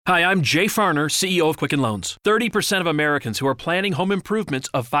Hi, I'm Jay Farner, CEO of Quicken Loans. 30% of Americans who are planning home improvements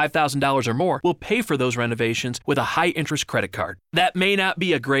of $5,000 or more will pay for those renovations with a high-interest credit card. That may not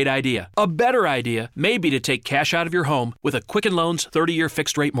be a great idea. A better idea may be to take cash out of your home with a Quicken Loans 30-year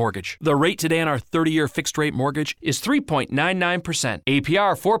fixed-rate mortgage. The rate today on our 30-year fixed-rate mortgage is 3.99%, APR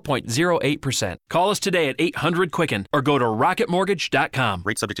 4.08%. Call us today at 800-QUICKEN or go to rocketmortgage.com.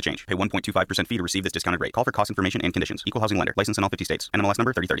 Rate subject to change. Pay 1.25% fee to receive this discounted rate. Call for cost information and conditions. Equal housing lender. License in all 50 states. NMLS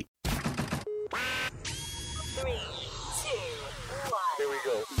number 3030. 3, 2, 1. Here we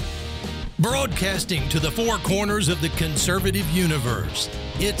go. Broadcasting to the four corners of the conservative universe,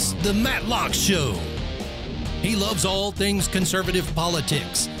 it's the Matt Locke Show. He loves all things conservative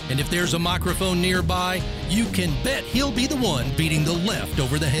politics, and if there's a microphone nearby, you can bet he'll be the one beating the left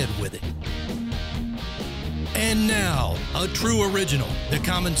over the head with it. And now, a true original, the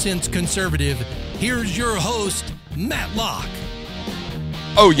common sense conservative, here's your host, Matt Locke.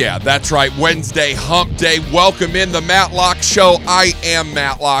 Oh, yeah, that's right. Wednesday, hump day. Welcome in the Matt Locke Show. I am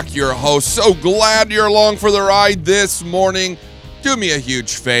Matt Locke, your host. So glad you're along for the ride this morning. Do me a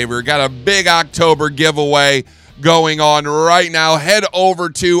huge favor. Got a big October giveaway going on right now. Head over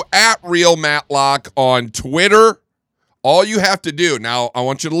to @RealMattLocke on Twitter. All you have to do, now I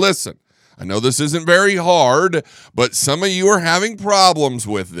want you to listen. I know this isn't very hard, but some of you are having problems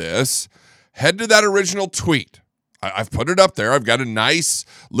with this. Head to that original tweet. I've put it up there. I've got a nice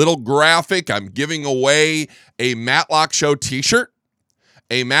little graphic. I'm giving away a Matt Locke Show t-shirt,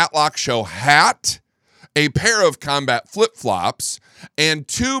 a Matt Locke Show hat, a pair of combat flip-flops, and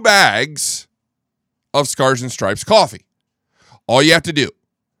 2 bags of Scars and Stripes coffee. All you have to do,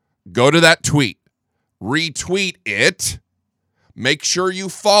 go to that tweet, retweet it, make sure you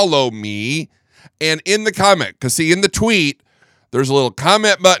follow me, and in the comment, because see, in the tweet, there's a little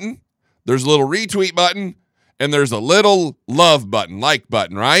comment button, there's a little retweet button, and there's a little love button, like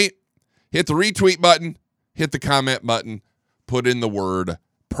button, right? Hit the retweet button, hit the comment button, put in the word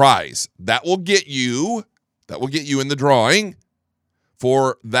prize. That will get you in the drawing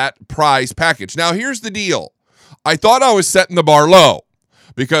for that prize package. Now, here's the deal. I thought I was setting the bar low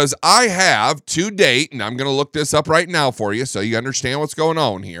because I have to date, and I'm going to look this up right now for you so you understand what's going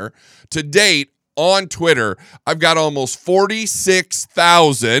on here. To date, on Twitter, I've got almost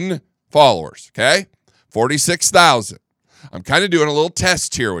 46,000 followers, okay? 46,000. I'm kind of doing a little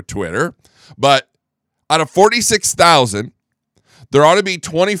test here with Twitter, but out of 46,000, there ought to be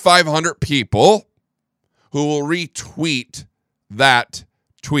 2,500 people who will retweet that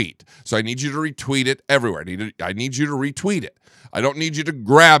tweet. So I need you to retweet it everywhere. I need you to retweet it. I don't need you to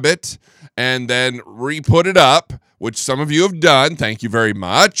grab it and then re-put it up, which some of you have done. Thank you very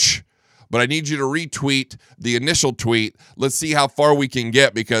much. But I need you to retweet the initial tweet. Let's see how far we can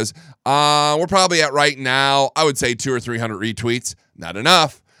get because we're probably at right now, I would say 200 or 300 retweets. Not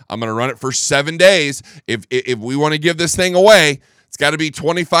enough. I'm going to run it for 7 days. If we want to give this thing away, it's got to be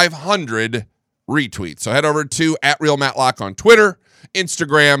 2,500 retweets. So head over to @RealMattLocke on Twitter,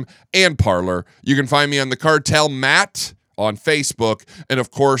 Instagram, and Parler. You can find me on the Cartel Matt on Facebook. And,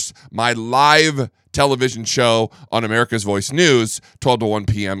 of course, my live television show on America's Voice News, 12 to 1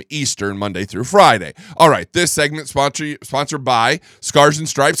 p.m. Eastern, Monday through Friday. All right, this segment sponsored by Scars and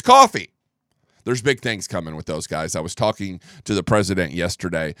Stripes Coffee. There's big things coming with those guys. I was talking to the president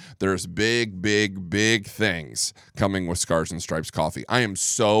yesterday. There's big, big, big things coming with Scars and Stripes Coffee. I am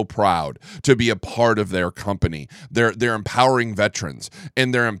so proud to be a part of their company. They're empowering veterans,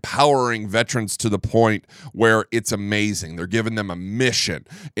 and they're empowering veterans to the point where it's amazing. They're giving them a mission,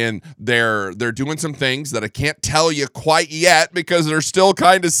 and they're doing some things that I can't tell you quite yet because they're still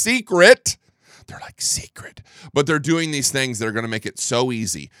kind of secret. They're like secret, but they're doing these things that are going to make it so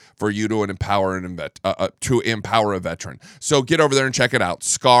easy for you to empower a veteran. So get over there and check it out.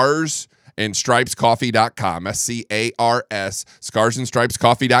 ScarsandStripesCoffee.com. SCARS,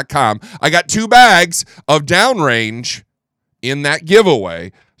 ScarsandStripesCoffee.com. I got 2 bags of downrange in that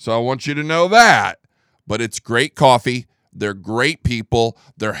giveaway, so I want you to know that. But it's great coffee. They're great people.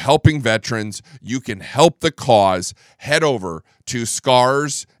 They're helping veterans. You can help the cause. Head over to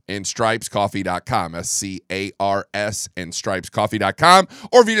ScarsandStripesCoffee.com, SCARS and StripesCoffee.com.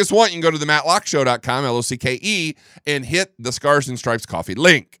 Or if you just want, you can go to the MattLockShow.com, LOCKE, and hit the Scars and Stripes Coffee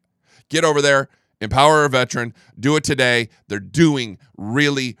link. Get over there, empower a veteran, do it today. They're doing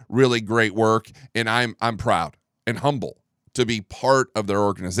really, really great work, and I'm proud and humble to be part of their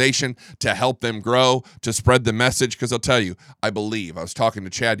organization, to help them grow, to spread the message, because I'll tell you, I was talking to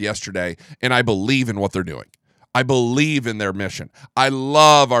Chad yesterday, and I believe in what they're doing. I believe in their mission. I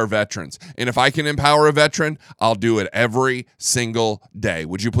love our veterans. And if I can empower a veteran, I'll do it every single day.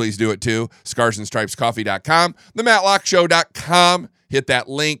 Would you please do it too? ScarsandStripesCoffee.com, TheMattLockShow.com. hit that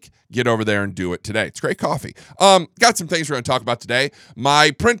link, get over there and do it today. It's great coffee. Got some things we're going to talk about today.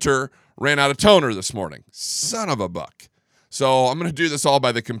 My printer ran out of toner this morning. Son of a buck. So I'm going to do this all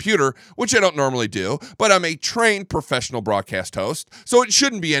by the computer, which I don't normally do, but I'm a trained professional broadcast host, so it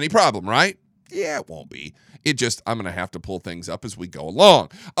shouldn't be any problem, right? Yeah, it won't be. I'm going to have to pull things up as we go along.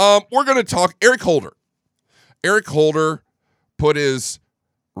 We're going to talk Eric Holder. Eric Holder put his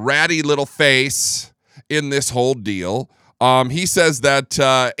ratty little face in this whole deal. He says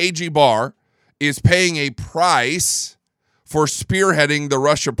that AG Barr is paying a price for spearheading the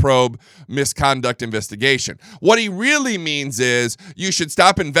Russia probe misconduct investigation. What he really means is you should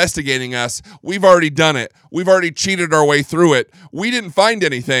stop investigating us. We've already done it. We've already cheated our way through it. We didn't find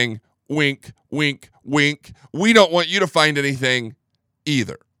anything. Wink, wink, wink. We don't want you to find anything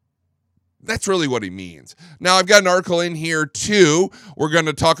either. That's really what he means. Now, I've got an article in here, too. We're going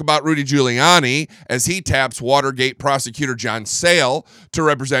to talk about Rudy Giuliani as he taps Watergate prosecutor John Sale to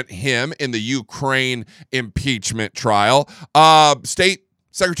represent him in the Ukraine impeachment trial.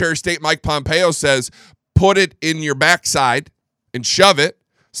 Secretary of State Mike Pompeo says, put it in your backside and shove it.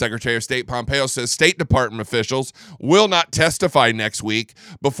 Secretary of State Pompeo says State Department officials will not testify next week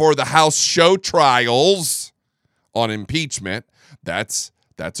before the House show trials on impeachment. That's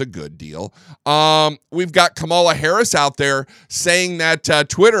a good deal. We've got Kamala Harris out there saying that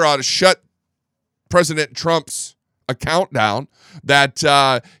Twitter ought to shut President Trump's account down,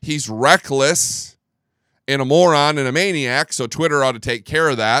 that he's reckless and a moron and a maniac, so Twitter ought to take care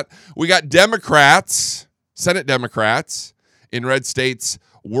of that. We got Democrats, Senate Democrats in red states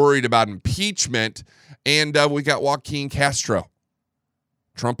worried about impeachment, and we got Joaquin Castro.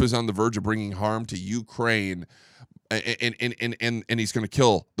 Trump is on the verge of bringing harm to Ukraine, and he's going to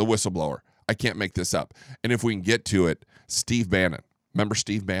kill the whistleblower. I can't make this up. And if we can get to it, Steve Bannon. Remember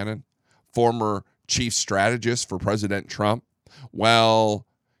Steve Bannon? Former chief strategist for President Trump. Well,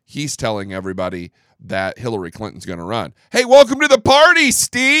 he's telling everybody that Hillary Clinton's going to run. Hey, welcome to the party,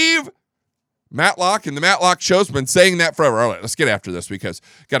 Steve! Matlock and the Matlock Show's been saying that forever. All right, let's get after this because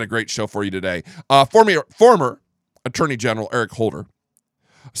got a great show for you today. Former Attorney General Eric Holder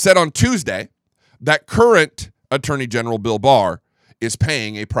said on Tuesday that current Attorney General Bill Barr is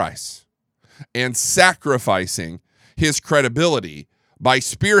paying a price and sacrificing his credibility by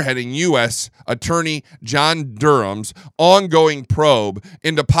spearheading U.S. Attorney John Durham's ongoing probe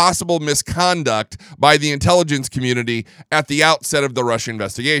into possible misconduct by the intelligence community at the outset of the Russia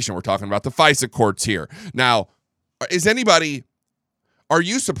investigation. We're talking about the FISA courts here. Now, are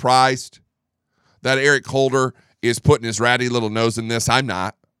you surprised that Eric Holder is putting his ratty little nose in this? I'm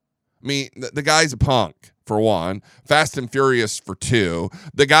not. I mean, the guy's a punk, for one. Fast and Furious, for two.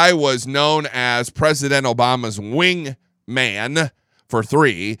 The guy was known as President Obama's wingman, for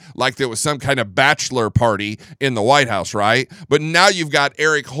three, like there was some kind of bachelor party in the White House, right? But now you've got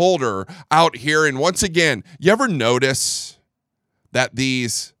Eric Holder out here, and once again, you ever notice that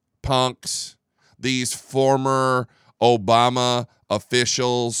these punks, these former Obama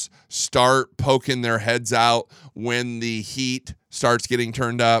officials start poking their heads out when the heat starts getting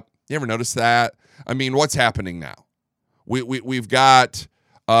turned up? You ever notice that? I mean, what's happening now? We've got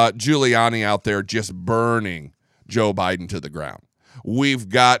Giuliani out there just burning Joe Biden to the ground. We've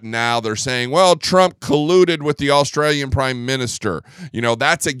got now, they're saying, well, Trump colluded with the Australian Prime Minister. You know,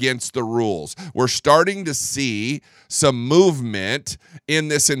 that's against the rules. We're starting to see some movement in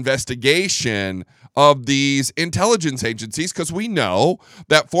this investigation of these intelligence agencies because we know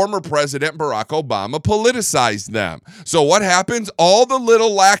that former President Barack Obama politicized them. So what happens? All the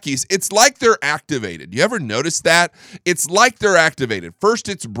little lackeys, it's like they're activated. You ever notice that? It's like they're activated. First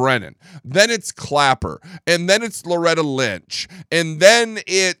it's Brennan, then it's Clapper, and then it's Loretta Lynch, and then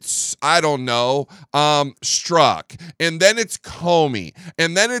it's, Strzok, and then it's Comey,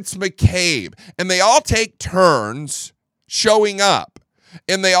 and then it's McCabe, and they all take turns showing up.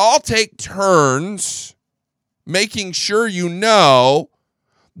 And they all take turns making sure you know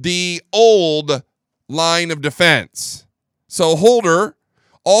the old line of defense. So Holder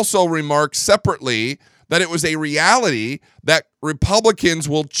also remarked separately that it was a reality that Republicans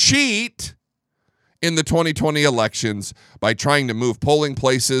will cheat in the 2020 elections by trying to move polling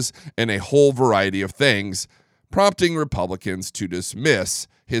places and a whole variety of things, prompting Republicans to dismiss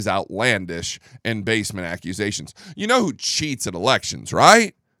his outlandish and basement accusations. You know who cheats at elections,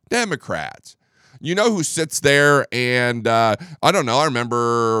 right? Democrats. You know who sits there and, I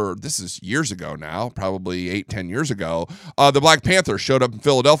remember, this is years ago now, probably 8-10 years ago, the Black Panthers showed up in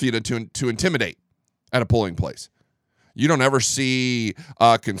Philadelphia to intimidate at a polling place. You don't ever see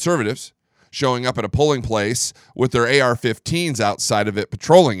conservatives showing up at a polling place with their AR-15s outside of it,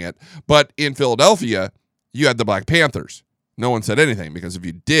 patrolling it. But in Philadelphia, you had the Black Panthers. No one said anything because if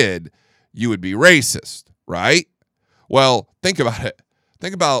you did, you would be racist, right? Well, think about it.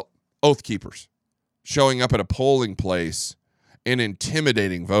 Think about Oath Keepers showing up at a polling place and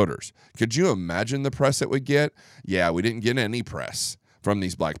intimidating voters. Could you imagine the press it would get? Yeah, we didn't get any press from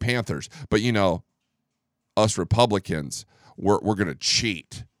these Black Panthers. But, you know, us Republicans, we're going to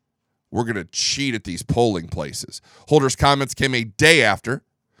cheat. We're going to cheat at these polling places. Holder's comments came a day after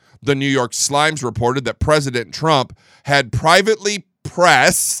the New York Slimes reported that President Trump had privately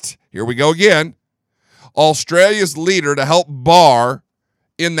pressed, here we go again, Australia's leader to help Barr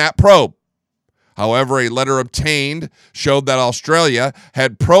in that probe. However, a letter obtained showed that Australia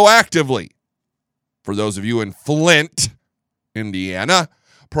had proactively, for those of you in Flint, Indiana,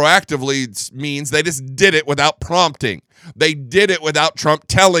 proactively means they just did it without prompting. They did it without Trump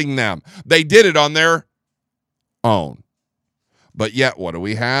telling them. They did it on their own. But yet, what do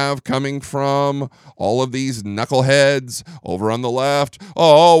we have coming from all of these knuckleheads over on the left?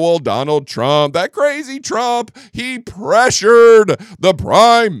 Oh, well, Donald Trump, that crazy Trump, he pressured the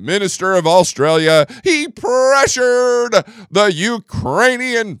Prime Minister of Australia. He pressured the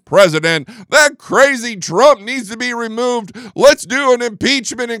Ukrainian president. That crazy Trump needs to be removed. Let's do an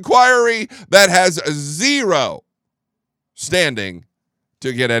impeachment inquiry that has zero standing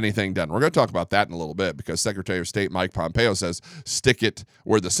to get anything done. We're going to talk about that in a little bit because Secretary of State Mike Pompeo says, stick it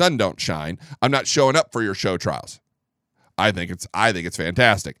where the sun don't shine. I'm not showing up for your show trials. I think it's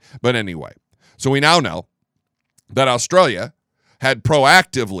fantastic. But anyway, so we now know that Australia had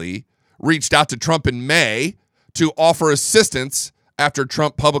proactively reached out to Trump in May to offer assistance after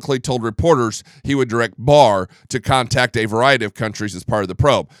Trump publicly told reporters he would direct Barr to contact a variety of countries as part of the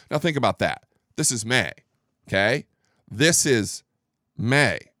probe. Now think about that. This is May, okay? This is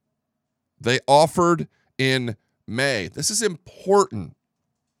May. They offered in May. This is important,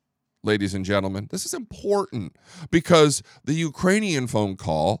 ladies and gentlemen. This is important because the Ukrainian phone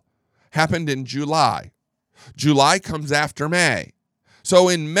call happened in July. July comes after May. So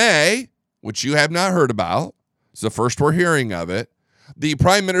in May, which you have not heard about, it's the first we're hearing of it, the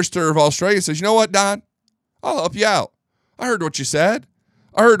Prime Minister of Australia says, you know what, Don? I'll help you out. I heard what you said.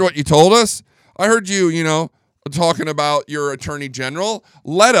 I heard what you told us. I heard you, talking about your attorney general.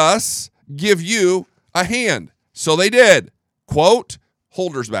 Let us give you a hand. So they did. Quote,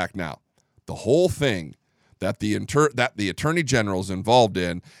 Holder's back now. The whole thing that the attorney general is involved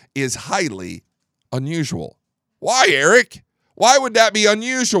in is highly unusual. Why, Eric? Why would that be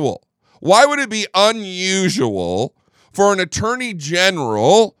unusual? Why would it be unusual for an attorney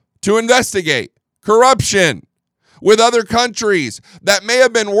general to investigate corruption with other countries that may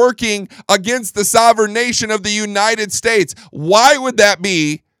have been working against the sovereign nation of the United States? Why would that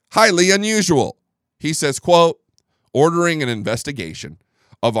be highly unusual? He says, quote, ordering an investigation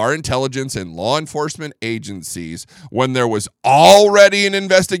of our intelligence and law enforcement agencies when there was already an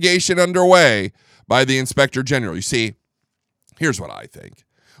investigation underway by the Inspector General. You see, here's what I think.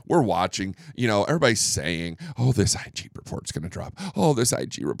 We're watching, everybody's saying, oh, this IG report's going to drop. Oh, this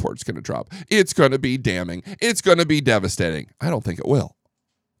IG report's going to drop. It's going to be damning. It's going to be devastating. I don't think it will.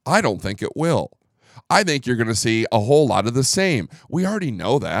 I think you're going to see a whole lot of the same. We already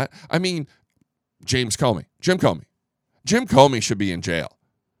know that. I mean, Jim Comey should be in jail.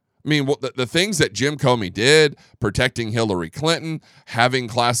 I mean, the things that Jim Comey did, protecting Hillary Clinton, having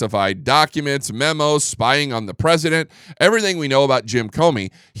classified documents, memos, spying on the president, everything we know about Jim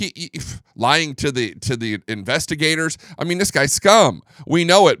Comey, he lying to the investigators. I mean, this guy's scum. We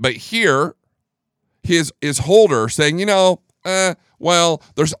know it. But here, his Holder saying, well,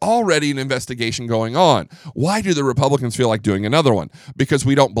 there's already an investigation going on. Why do the Republicans feel like doing another one? Because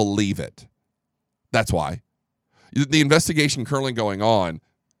we don't believe it. That's why. The investigation currently going on,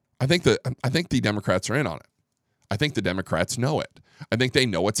 I think the Democrats are in on it. I think the Democrats know it. I think they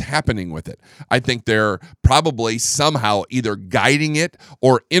know what's happening with it. I think they're probably somehow either guiding it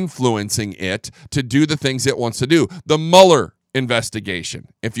or influencing it to do the things it wants to do. The Mueller investigation,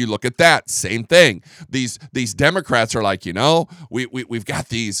 if you look at that, same thing. These Democrats are like, we've got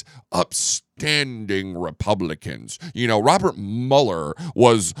these upstanding Republicans. Robert Mueller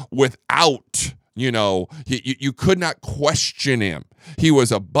was without... you could not question him. He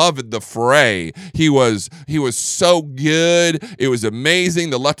was above the fray. He was so good. It was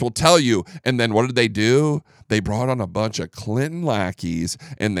amazing. The left will tell you. And then what did they do? They brought on a bunch of Clinton lackeys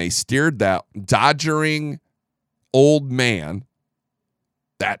and they steered that dodgering old man,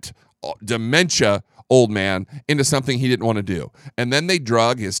 that dementia old man, into something he didn't want to do. And then they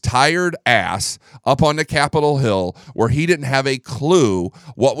drug his tired ass up onto Capitol Hill where he didn't have a clue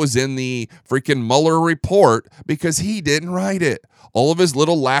what was in the freaking Mueller report because he didn't write it. All of his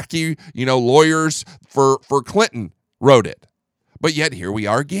little lackey, lawyers for Clinton wrote it. But yet here we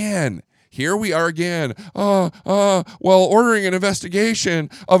are again. Well, ordering an investigation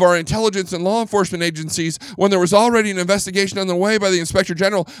of our intelligence and law enforcement agencies when there was already an investigation on the way by the Inspector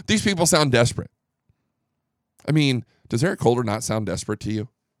General. These people sound desperate. I mean, does Eric Holder not sound desperate to you?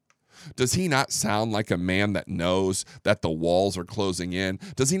 Does he not sound like a man that knows that the walls are closing in?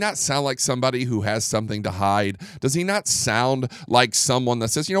 Does he not sound like somebody who has something to hide? Does he not sound like someone that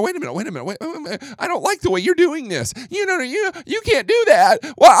says, wait a minute, I don't like the way you're doing this. You can't do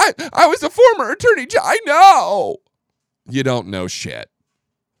that. Well, I was a former attorney. I know. You don't know shit.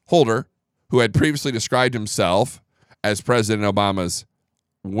 Holder, who had previously described himself as President Obama's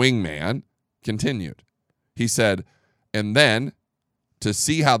wingman, continued. He said, and then, to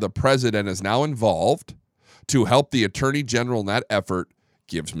see how the president is now involved to help the attorney general in that effort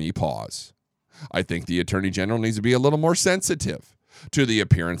gives me pause. I think the attorney general needs to be a little more sensitive to the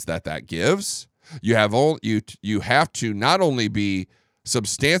appearance that gives. You have to not only be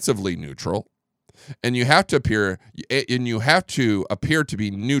substantively neutral, and you have to appear to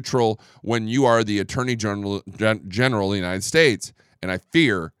be neutral when you are the attorney general of the United States. And I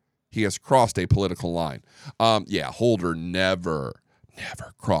fear he has crossed a political line. Holder never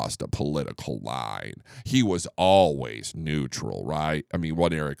crossed a political line. He was always neutral, right? I mean,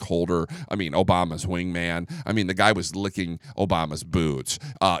 Obama's wingman. I mean, the guy was licking Obama's boots.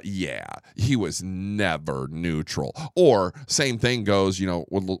 He was never neutral. Or same thing goes,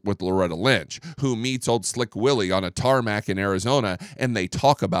 with Loretta Lynch, who meets old Slick Willie on a tarmac in Arizona, and they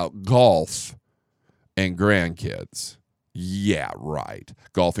talk about golf and grandkids. Yeah, right.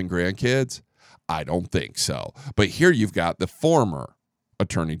 Golf and grandkids? I don't think so. But here you've got the former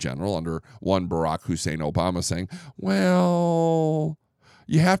attorney general under one Barack Hussein Obama saying, well,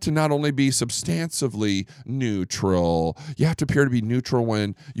 you have to not only be substantively neutral, you have to appear to be neutral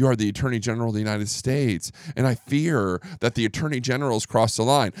when you are the attorney general of the United States. And I fear that the attorney general's crossed the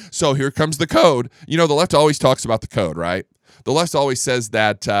line. So here comes the code. The left always talks about the code, right? The left always says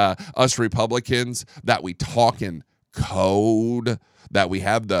that us Republicans, that we talk in code, that we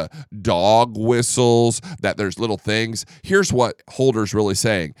have the dog whistles, that there's little things. Here's what Holder's really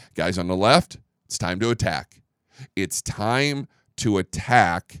saying. Guys on the left, it's time to attack. It's time to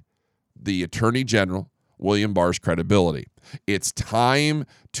attack the Attorney General, William Barr's credibility. It's time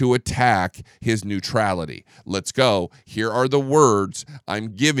to attack his neutrality. Let's go. Here are the words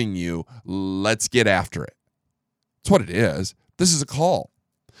I'm giving you. Let's get after it. That's what it is. This is a call.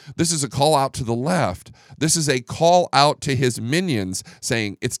 This is a call out to the left. This is a call out to his minions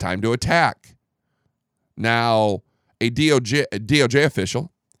saying it's time to attack. Now, a DOJ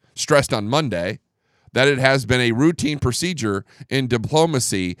official stressed on Monday that it has been a routine procedure in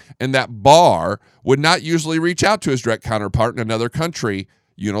diplomacy and that Barr would not usually reach out to his direct counterpart in another country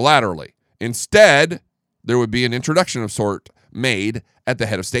unilaterally. Instead, there would be an introduction of sort made at the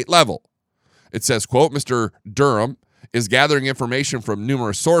head of state level. It says, quote, Mr. Durham is gathering information from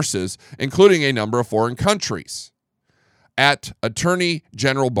numerous sources, including a number of foreign countries. At Attorney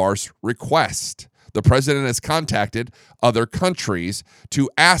General Barr's request, the president has contacted other countries to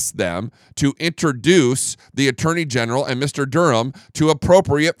ask them to introduce the Attorney General and Mr. Durham to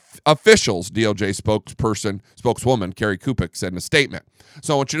appropriate officials, DOJ spokeswoman Carrie Kupik said in a statement.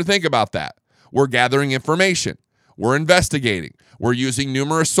 So I want you to think about that. We're gathering information. We're investigating. We're using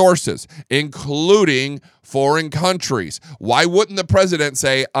numerous sources, including foreign countries. Why wouldn't the president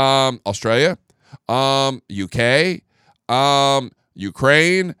say, Australia, UK,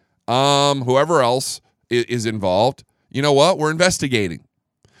 Ukraine, whoever else is involved? You know what? We're investigating.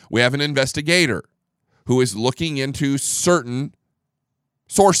 We have an investigator who is looking into certain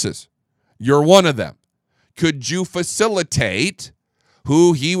sources. You're one of them. Could you facilitate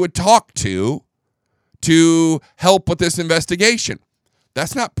who he would talk to help with this investigation?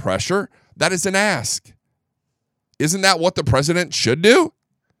 That's not pressure. That is an ask. Isn't that what the president should do?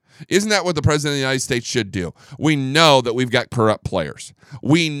 Isn't that what the president of the United States should do? We know that we've got corrupt players.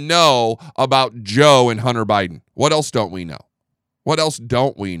 We know about Joe and Hunter Biden. What else don't we know? What else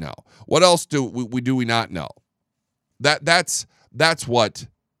don't we know? What else do we not know? That's what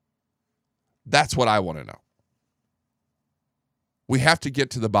I want to know. We have to get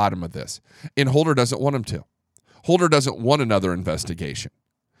to the bottom of this. And Holder doesn't want him to. Holder doesn't want another investigation.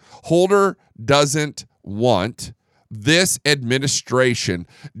 Holder doesn't want this administration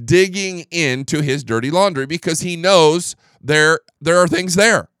digging into his dirty laundry because he knows there are things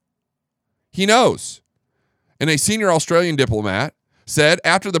there. He knows. And a senior Australian diplomat said,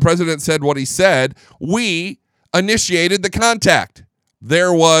 after the president said what he said, we initiated the contact.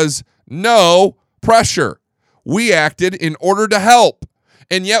 There was no pressure. We acted in order to help.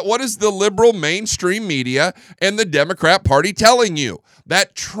 And yet, what is the liberal mainstream media and the Democrat Party telling you?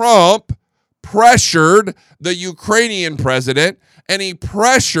 That Trump pressured the Ukrainian president and he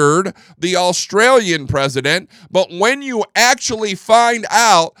pressured the Australian president. But when you actually find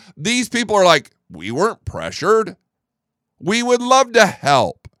out, these people are like, we weren't pressured. We would love to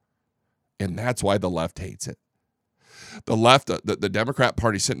help. And that's why the left hates it. The left, the Democrat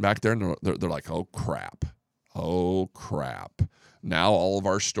Party sitting back there, and they're like, oh, crap. Oh, crap. Now all of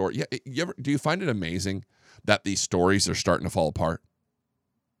our stories. Yeah, do you find it amazing that these stories are starting to fall apart?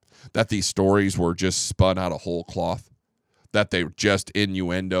 That these stories were just spun out of whole cloth? That they're just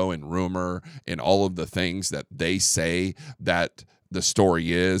innuendo and rumor and all of the things that they say that the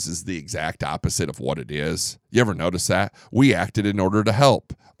story is the exact opposite of what it is? You ever notice that? We acted in order to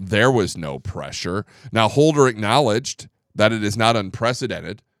help. There was no pressure. Now, Holder acknowledged that it is not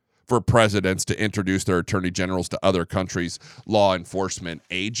unprecedented for presidents to introduce their attorney generals to other countries' law enforcement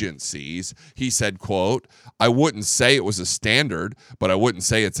agencies. He said, quote, I wouldn't say it was a standard, but I wouldn't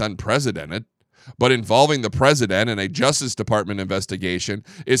say it's unprecedented. But involving the president in a Justice Department investigation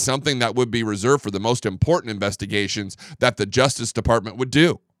is something that would be reserved for the most important investigations that the Justice Department would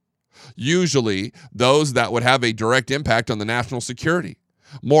do. Usually, those that would have a direct impact on the national security.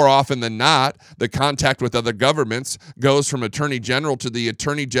 More often than not, the contact with other governments goes from attorney general to the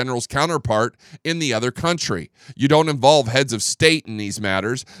attorney general's counterpart in the other country. You don't involve heads of state in these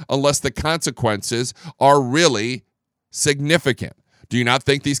matters unless the consequences are really significant. Do you not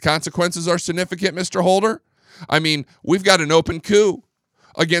think these consequences are significant, Mr. Holder? I mean, we've got an open coup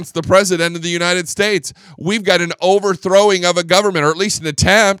against the president of the United States. We've got an overthrowing of a government, or at least an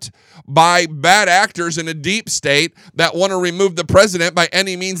attempt by bad actors in a deep state that want to remove the president by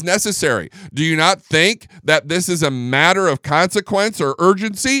any means necessary. Do you not think that this is a matter of consequence or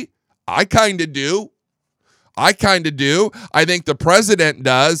urgency? I kind of do. I think the president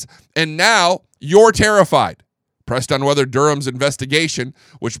does. And now you're terrified. Pressed on whether Durham's investigation,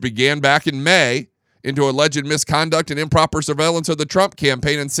 which began back in May, into alleged misconduct and improper surveillance of the Trump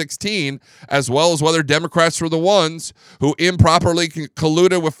campaign in 2016, as well as whether Democrats were the ones who improperly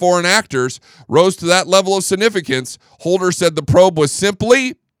colluded with foreign actors, rose to that level of significance, Holder said the probe was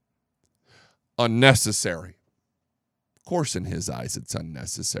simply unnecessary. Of course, in his eyes, it's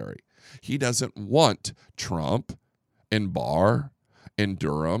unnecessary. He doesn't want Trump and Barr and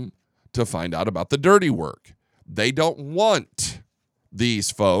Durham to find out about the dirty work. They don't want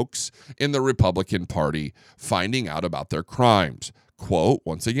these folks in the Republican Party finding out about their crimes. Quote,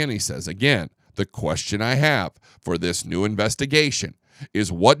 once again, he says, again, the question I have for this new investigation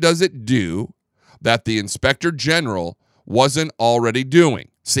is what does it do that the Inspector General wasn't already doing?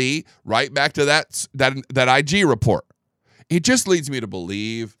 See, right back to that IG report. It just leads me to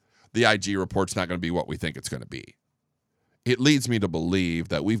believe the IG report's not going to be what we think it's going to be. It leads me to believe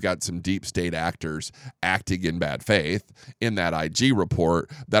that we've got some deep state actors acting in bad faith in that IG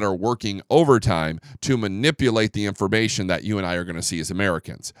report that are working overtime to manipulate the information that you and I are going to see as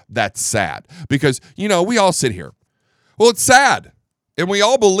Americans. That's sad because, we all sit here. Well, it's sad. And we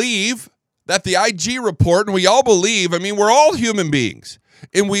all believe that the IG report, and we all believe, we're all human beings.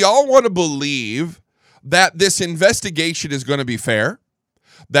 And we all want to believe that this investigation is going to be fair,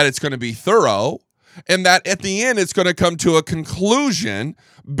 that it's going to be thorough, and that at the end, it's going to come to a conclusion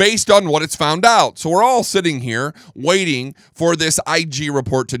based on what it's found out. So we're all sitting here waiting for this IG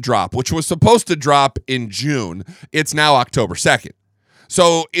report to drop, which was supposed to drop in June. It's now October 2nd.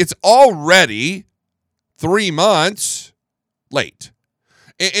 So it's already 3 months late.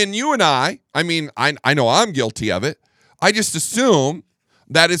 And you and I know I'm guilty of it. I just assume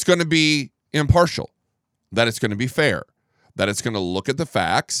that it's going to be impartial, that it's going to be fair, that it's going to look at the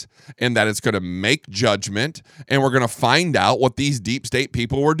facts, and that it's going to make judgment, and we're going to find out what these deep state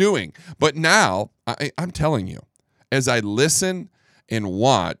people were doing. But now, I'm telling you, as I listen and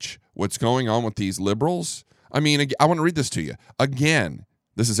watch what's going on with these liberals, I want to read this to you. Again,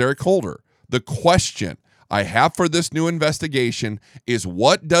 this is Eric Holder. The question I have for this new investigation is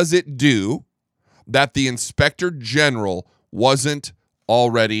what does it do that the Inspector General wasn't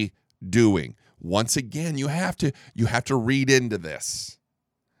already doing? Once again, you have to read into this.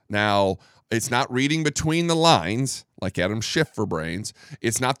 Now, it's not reading between the lines like Adam Schiff for brains.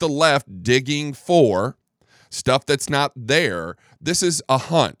 It's not the left digging for stuff that's not there. This is a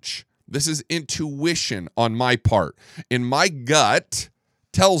hunch. This is intuition on my part. And my gut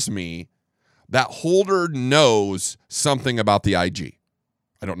tells me that Holder knows something about the IG.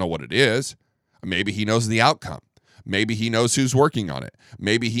 I don't know what it is. Maybe he knows the outcome. Maybe he knows who's working on it.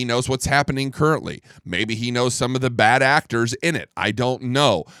 Maybe he knows what's happening currently. Maybe he knows some of the bad actors in it. I don't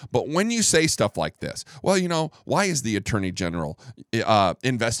know. But when you say stuff like this, well, why is the Attorney General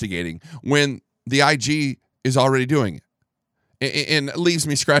investigating when the IG is already doing it? And it leaves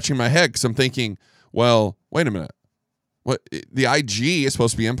me scratching my head because I'm thinking, well, wait a minute. What, the IG is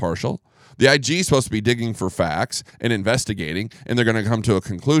supposed to be impartial. The IG is supposed to be digging for facts and investigating, and they're going to come to a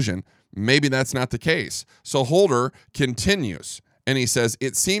conclusion. Maybe that's not the case. So Holder continues, and he says,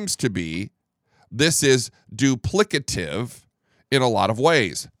 it seems to be this is duplicative in a lot of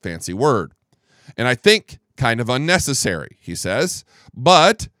ways. Fancy word. And I think kind of unnecessary, he says.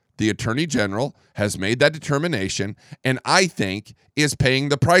 But the Attorney General has made that determination, and I think is paying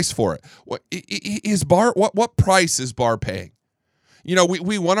the price for it. What price is Barr paying?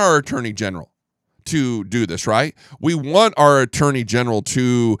 We want our Attorney General to do this, right? We want our Attorney General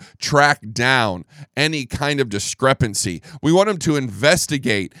to track down any kind of discrepancy. We want him to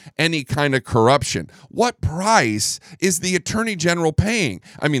investigate any kind of corruption. What price is the Attorney General paying?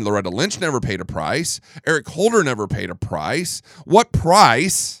 I mean, Loretta Lynch never paid a price. Eric Holder never paid a price. What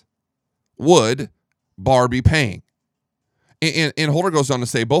price would Barr be paying? And Holder goes on to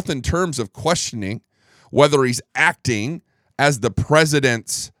say, both in terms of questioning whether he's acting as the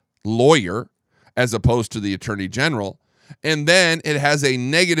president's lawyer as opposed to the Attorney General, and then it has a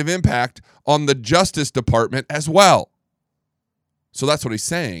negative impact on the Justice Department as well. So that's what he's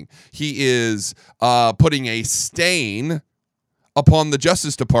saying. He is putting a stain upon the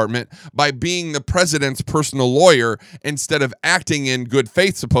Justice Department by being the president's personal lawyer instead of acting in good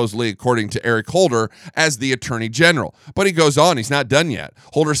faith, supposedly, according to Eric Holder, as the Attorney General. But he goes on, he's not done yet.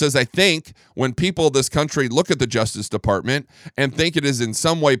 Holder says, I think when people of this country look at the Justice Department and think it is in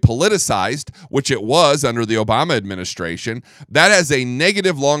some way politicized, which it was under the Obama administration, that has a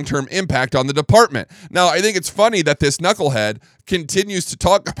negative long-term impact on the department. Now, I think it's funny that this knucklehead continues to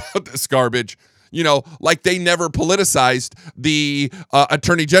talk about this garbage, like they never politicized the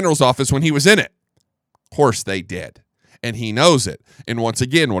Attorney General's office when he was in it. Of course they did. And he knows it. And once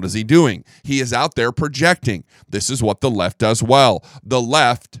again, what is he doing? He is out there projecting. This is what the left does well. The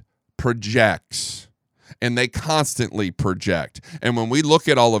left projects. And they constantly project. And when we look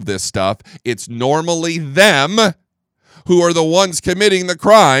at all of this stuff, it's normally them who are the ones committing the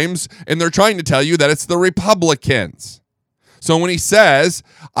crimes, and they're trying to tell you that it's the Republicans. So when he says,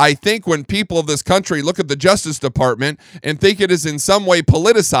 I think when people of this country look at the Justice Department and think it is in some way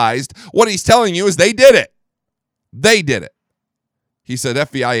politicized, what he's telling you is they did it. They did it. He said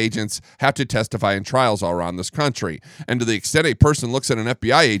FBI agents have to testify in trials all around this country. And to the extent a person looks at an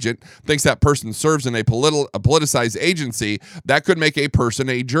FBI agent, thinks that person serves in a politicized agency, that could make a person,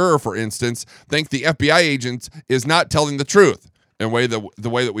 a juror, for instance, think the FBI agent is not telling the truth. In the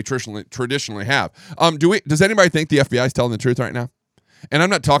way that we traditionally have. Does anybody think the FBI is telling the truth right now? And I'm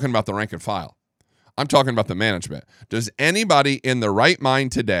not talking about the rank and file. I'm talking about the management. Does anybody in their right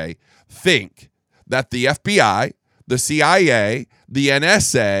mind today think that the FBI, the CIA, the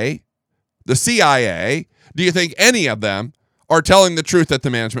NSA, the CIA, do you think any of them are telling the truth at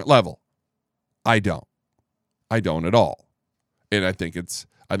the management level? I don't. I don't at all. And I think it's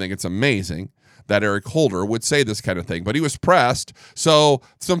amazing that Eric Holder would say this kind of thing, but he was pressed. So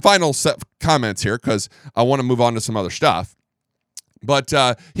some final comments here, because I want to move on to some other stuff. But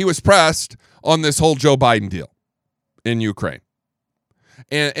he was pressed on this whole Joe Biden deal in Ukraine.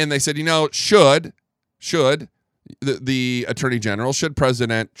 And they said, should the Attorney General, should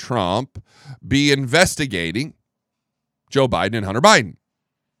President Trump be investigating Joe Biden and Hunter Biden?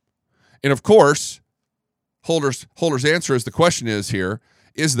 And of course, Holder's answer is, the question is here,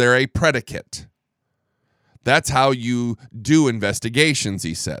 is there a predicate? That's how you do investigations,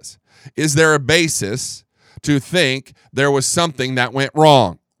 he says. Is there a basis to think there was something that went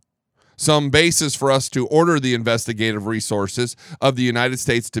wrong? Some basis for us to order the investigative resources of the United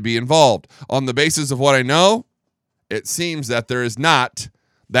States to be involved. On the basis of what I know, it seems that there is not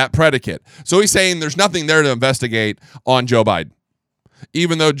that predicate. So he's saying there's nothing there to investigate on Joe Biden.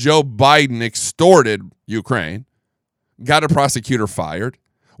 Even though Joe Biden extorted Ukraine, got a prosecutor fired,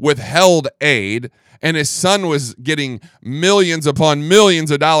 withheld aid, and his son was getting millions upon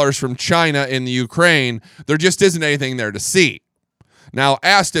millions of dollars from China in the Ukraine, there just isn't anything there to see. Now,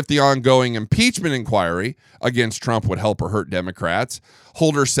 asked if the ongoing impeachment inquiry against Trump would help or hurt Democrats,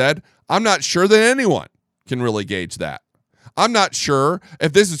 Holder said, I'm not sure that anyone can really gauge that. I'm not sure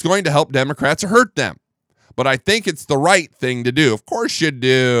if this is going to help Democrats or hurt them, but I think it's the right thing to do. Of course you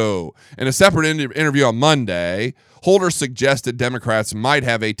do. In a separate interview on Monday, Holder suggested Democrats might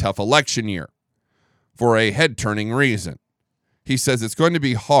have a tough election year for a head-turning reason. He says it's going to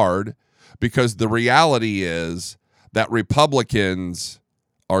be hard because the reality is that Republicans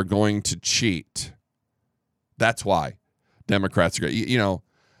are going to cheat. That's why Democrats are going.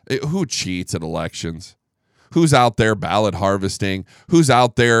 Who cheats at elections? Who's out there ballot harvesting? Who's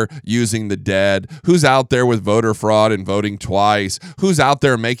out there using the dead? Who's out there with voter fraud and voting twice? Who's out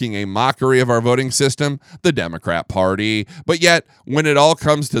there making a mockery of our voting system? The Democrat Party. But yet, when it all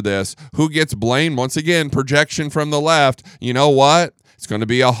comes to this, who gets blamed? Once again, projection from the left. You know what? It's going to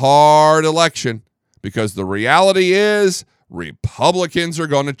be a hard election because the reality is Republicans are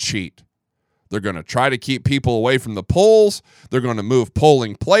going to cheat. They're going to try to keep people away from the polls. They're going to move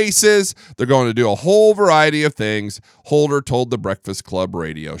polling places. They're going to do a whole variety of things, Holder told the Breakfast Club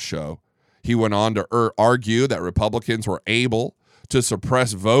radio show. He went on to argue that Republicans were able to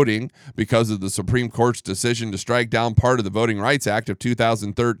suppress voting because of the Supreme Court's decision to strike down part of the Voting Rights Act of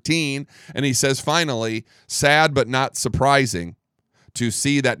 2013. And he says, finally, sad but not surprising to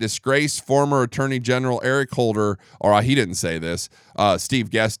see that disgraced former Attorney General Eric Holder, or he didn't say this, Steve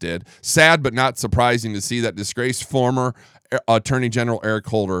Guest did. Sad but not surprising to see that disgraced former Attorney General Eric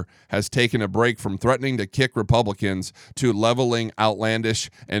Holder has taken a break from threatening to kick Republicans to leveling outlandish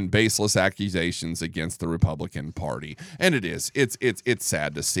and baseless accusations against the Republican Party. And it's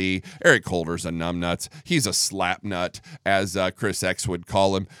sad to see. Eric Holder's a numbnuts. He's a slapnut, as Chris X would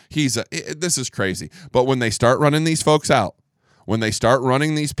call him. This is crazy. But when they start running these folks out, when they start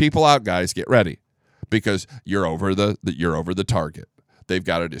running these people out, guys, get ready, because you're over the target. They've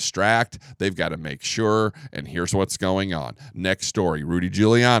got to distract. They've got to make sure. And here's what's going on. Next story, Rudy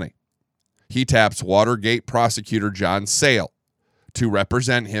Giuliani. He taps Watergate prosecutor John Sale to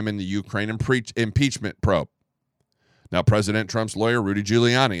represent him in the Ukraine impeachment probe. Now, President Trump's lawyer, Rudy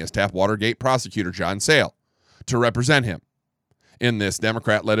Giuliani, has tapped Watergate prosecutor John Sale to represent him in this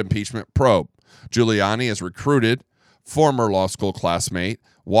Democrat-led impeachment probe. Giuliani has recruited former law school classmate,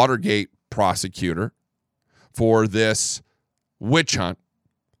 Watergate prosecutor, for this witch hunt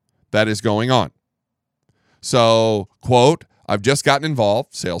that is going on. So, quote, I've just gotten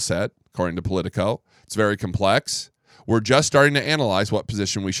involved, Sale said, according to Politico. It's very complex. We're just starting to analyze what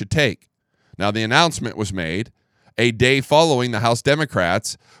position we should take. Now, the announcement was made a day following the House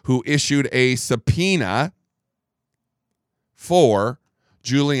Democrats who issued a subpoena for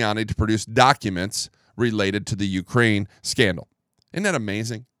Giuliani to produce documents related to the Ukraine scandal. Isn't that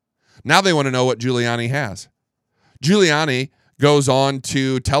amazing? Now they want to know what Giuliani has. Giuliani goes on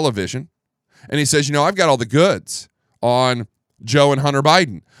to television and he says, I've got all the goods on Joe and Hunter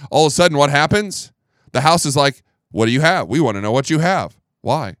Biden. All of a sudden, what happens? The House is like, what do you have? We want to know what you have.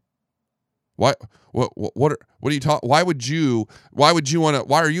 Why? Why? What are you talking? Why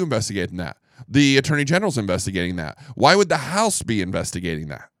are you investigating that? The Attorney General's investigating that. Why would the House be investigating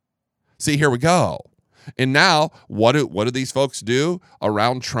that? See, here we go. And now, what do these folks do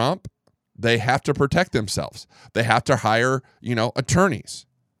around Trump? They have to protect themselves. They have to hire, attorneys.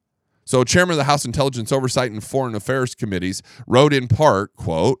 So chairman of the House Intelligence Oversight and Foreign Affairs Committees wrote in part,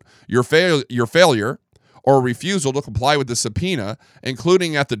 quote, your failure or refusal to comply with the subpoena,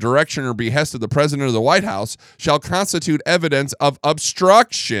 including at the direction or behest of the President of the White House, shall constitute evidence of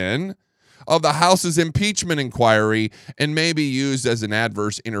obstruction of the House's impeachment inquiry and may be used as an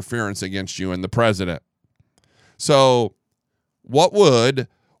adverse interference against you and the President. So what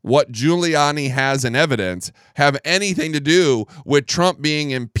Giuliani has in evidence have anything to do with Trump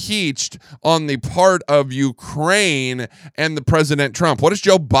being impeached on the part of Ukraine and the President Trump? What does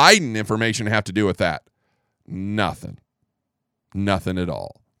Joe Biden information have to do with that? Nothing. Nothing at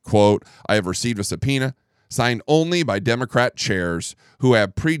all. Quote, I have received a subpoena signed only by Democrat chairs who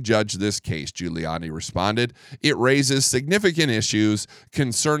have prejudged this case, Giuliani responded. It raises significant issues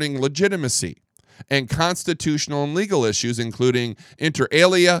concerning legitimacy and constitutional and legal issues, including inter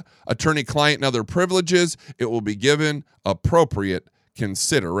alia, attorney-client, and other privileges. It will be given appropriate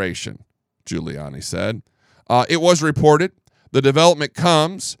consideration, Giuliani said. It was reported the development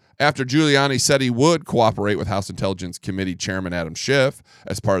comes after Giuliani said he would cooperate with House Intelligence Committee Chairman Adam Schiff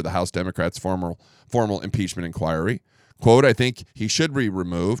as part of the House Democrats' formal impeachment inquiry. Quote, I think he should be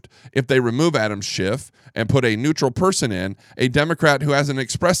removed. If they remove Adam Schiff and put a neutral person in, a Democrat who hasn't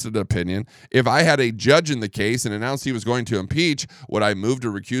expressed an opinion, if I had a judge in the case and announced he was going to impeach, would I move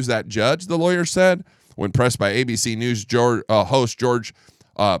to recuse that judge, the lawyer said. When pressed by ABC News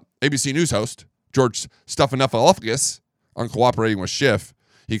host George Stephanopoulos on cooperating with Schiff,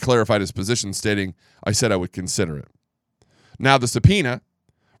 he clarified his position, stating, I said I would consider it. Now, the subpoena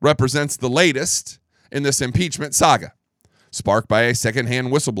represents the latest in this impeachment saga, sparked by a secondhand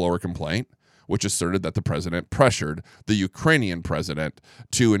whistleblower complaint, which asserted that the president pressured the Ukrainian president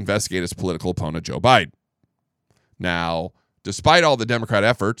to investigate his political opponent, Joe Biden. Now, despite all the Democrat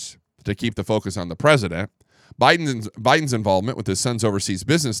efforts to keep the focus on the president, Biden's involvement with his son's overseas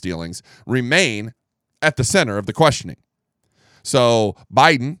business dealings remain at the center of the questioning. So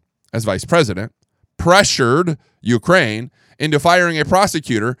Biden, as vice president, pressured Ukraine into firing a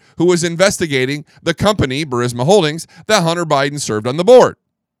prosecutor who was investigating the company, Burisma Holdings, that Hunter Biden served on the board.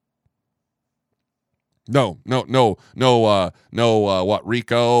 No,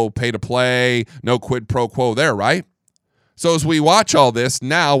 RICO, pay to play, no quid pro quo there, right? So as we watch all this,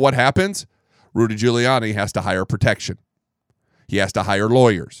 now what happens? Rudy Giuliani has to hire protection. He has to hire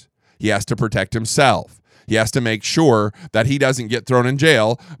lawyers. He has to protect himself. He has to make sure that he doesn't get thrown in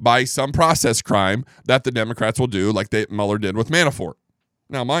jail by some process crime that the Democrats will do like Mueller did with Manafort.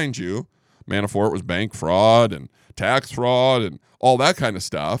 Now, mind you, Manafort was bank fraud and tax fraud and all that kind of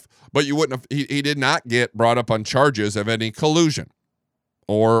stuff, but you wouldn't have, he did not get brought up on charges of any collusion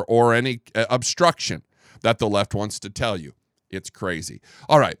or any obstruction that the left wants to tell you. It's crazy.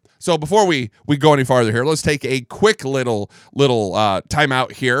 All right. So before we go any farther here, let's take a quick little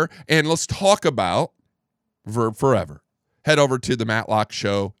timeout here, and let's talk about Verb Forever. Head over to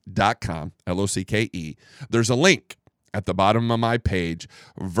thematlockshow.com, LOCKE. There's a link at the bottom of my page,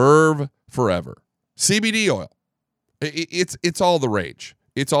 Verb Forever. CBD oil. It's all the rage.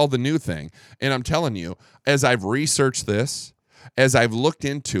 It's all the new thing. And I'm telling you, as I've researched this, as I've looked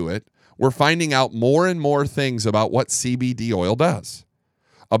into it, we're finding out more and more things about what CBD oil does,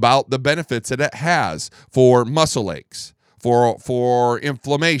 about the benefits that it has for muscle aches, for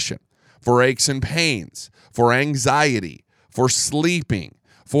inflammation, for aches and pains, for anxiety, for sleeping,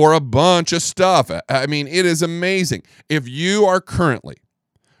 for a bunch of stuff. I mean, it is amazing. If you are currently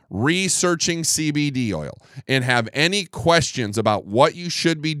researching CBD oil and have any questions about what you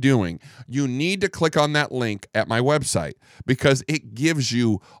should be doing, you need to click on that link at my website because it gives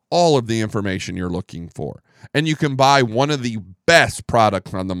you all of the information you're looking for. And you can buy one of the best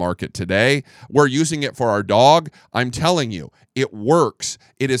products on the market today. We're using it for our dog. I'm telling you, it works.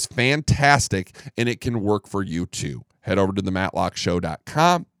 It is fantastic, and it can work for you too. Head over to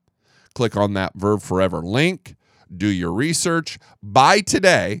thematlockshow.com, click on that Verb Forever link, do your research, buy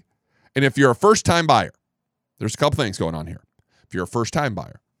today. And if you're a first-time buyer, there's a couple things going on here. If you're a first-time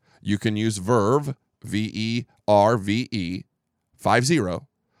buyer, you can use Verve, VERVE, 50,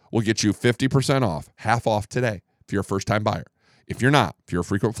 will get you 50% off, half off today if you're a first-time buyer. If you're not, if you're a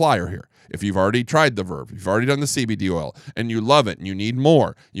frequent flyer here, if you've already tried the Verve, you've already done the CBD oil, and you love it and you need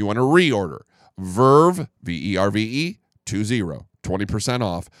more, you want to reorder, Verve, VERVE, 20, 20%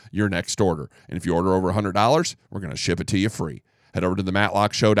 off your next order. And if you order over $100, we're going to ship it to you free. Head over to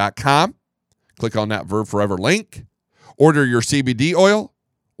thematlockshow.com, click on that Verb Forever link, order your CBD oil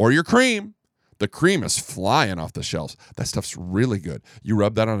or your cream. The cream is flying off the shelves. That stuff's really good. You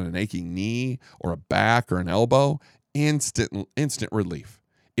rub that on an aching knee or a back or an elbow, instant relief.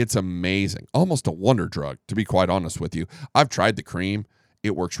 It's amazing. Almost a wonder drug, to be quite honest with you. I've tried the cream.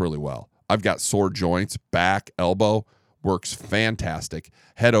 It works really well. I've got sore joints, back, elbow. Works fantastic.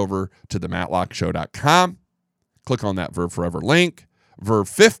 Head over to thematlockshow.com. Click on that Verb Forever link. Verb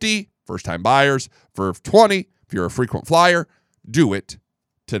 50, first-time buyers. Verb 20, if you're a frequent flyer. Do it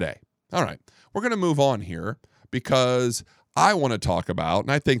today. All right. We're going to move on here because I want to talk about,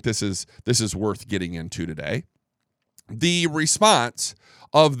 and I think this is worth getting into today, the response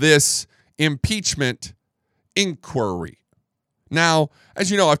of this impeachment inquiry. Now,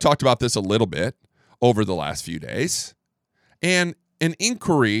 as you know, I've talked about this a little bit over the last few days. And an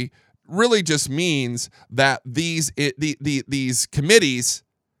inquiry really just means that these committees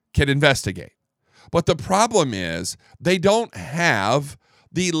can investigate. But the problem is they don't have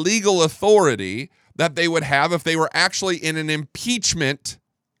the legal authority that they would have if they were actually in an impeachment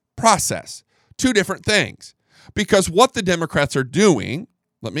process. Two different things. Because what the Democrats are doing,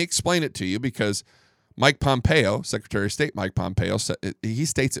 let me explain it to you, because Mike Pompeo, Secretary of State Mike Pompeo, he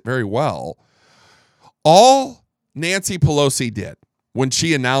states it very well. All Nancy Pelosi did when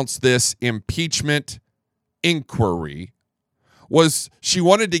she announced this impeachment inquiry was she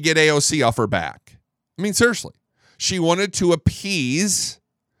wanted to get AOC off her back. I mean, seriously. She wanted to appease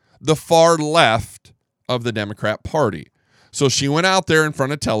the far left of the Democrat Party. So she went out there in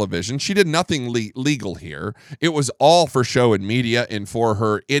front of television. She did nothing legal here. It was all for show and media and for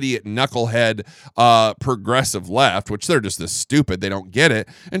her idiot knucklehead progressive left, which they're just this stupid. They don't get it.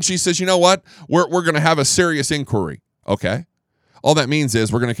 And she says, you know what? We're going to have a serious inquiry. Okay. All that means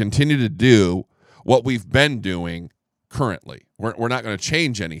is we're going to continue to do what we've been doing currently. We're not going to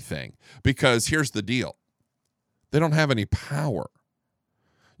change anything because here's the deal. They don't have any power.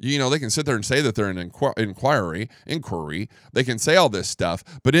 You know, they can sit there and say that they're an inquiry. They can say all this stuff.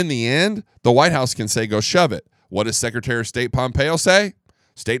 But in the end, the White House can say, go shove it. What does Secretary of State Pompeo say?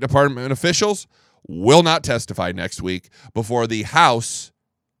 State Department officials? will not testify next week before the House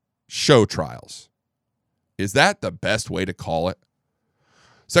show trials. Is that the best way to call it?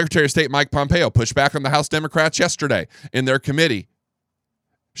 Secretary of State Mike Pompeo pushed back on the House Democrats yesterday in their committee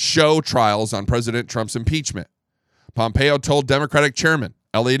show trials on President Trump's impeachment. Pompeo told Democratic Chairman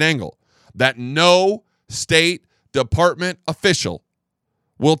Eliot Engel that no State Department official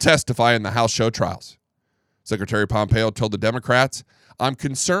will testify in the House show trials. Secretary Pompeo told the Democrats, "I'm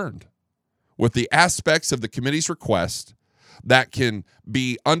concerned with the aspects of the committee's request that can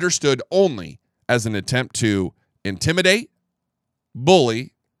be understood only as an attempt to intimidate,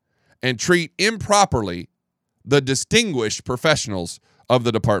 bully, and treat improperly the distinguished professionals of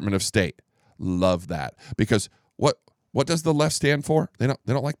the Department of State." Love that. Because what does the left stand for? They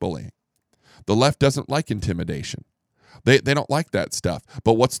don't like bullying. The left doesn't like intimidation. They don't like that stuff.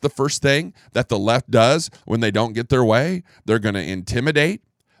 But what's the first thing that the left does when they don't get their way? They're going to intimidate,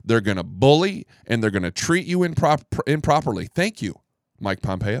 they're going to bully, and they're going to treat you improperly. Thank you, Mike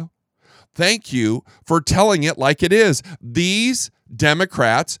Pompeo. Thank you for telling it like it is. These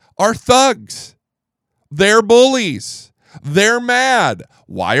Democrats are thugs. They're bullies. They're mad.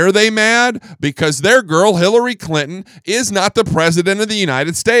 Why are they mad? Because their girl Hillary Clinton is not the president of the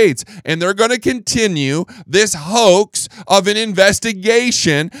United States. And they're going to continue this hoax of an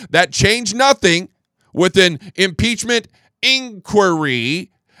investigation that changed nothing with an impeachment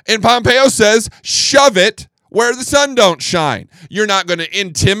inquiry. And Pompeo says, shove it where the sun don't shine. You're not going to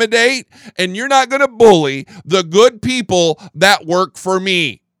intimidate and you're not going to bully the good people that work for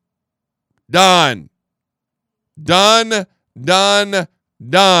me. Done. Done.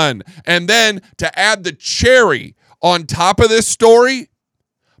 And then to add the cherry on top of this story,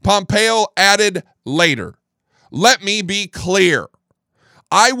 Pompeo added later, "Let me be clear.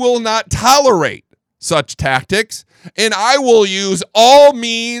 I will not tolerate such tactics, and I will use all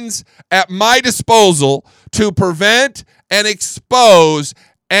means at my disposal to prevent and expose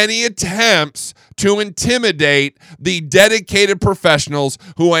any attempts to intimidate the dedicated professionals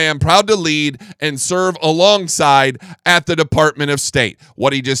who I am proud to lead and serve alongside at the Department of State."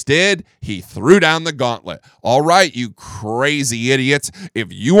 What he just did, he threw down the gauntlet. All right, you crazy idiots.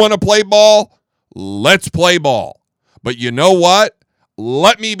 If you want to play ball, let's play ball. But you know what?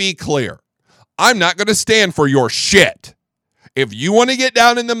 Let me be clear. I'm not going to stand for your shit. If you want to get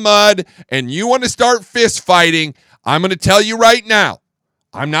down in the mud and you want to start fist fighting, I'm going to tell you right now,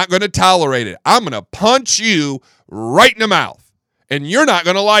 I'm not going to tolerate it. I'm going to punch you right in the mouth. And you're not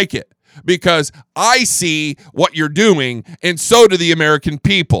going to like it because I see what you're doing, and so do the American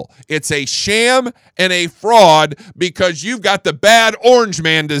people. It's a sham and a fraud because you've got the bad orange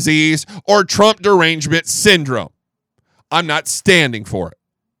man disease or Trump derangement syndrome. I'm not standing for it.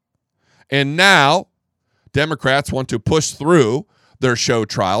 And now Democrats want to push through their show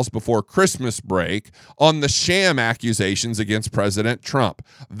trials before Christmas break on the sham accusations against President Trump.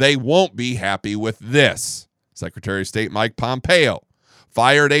 They won't be happy with this. Secretary of State Mike Pompeo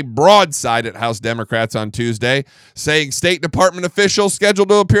fired a broadside at House Democrats on Tuesday, saying State Department officials scheduled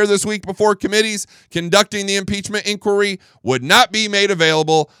to appear this week before committees conducting the impeachment inquiry would not be made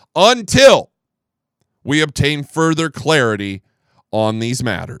available until we obtain further clarity on these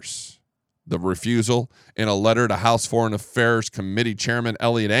matters. The refusal in a letter to House Foreign Affairs Committee Chairman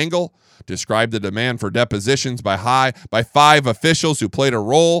Eliot Engel described the demand for depositions by 5 officials who played a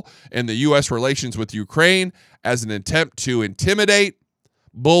role in the U.S. relations with Ukraine as an attempt to intimidate,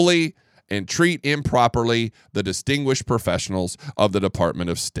 bully, and treat improperly the distinguished professionals of the Department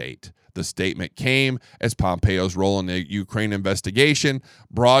of State. The statement came as Pompeo's role in the Ukraine investigation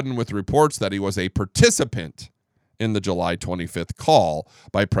broadened with reports that he was a participant in the July 25th call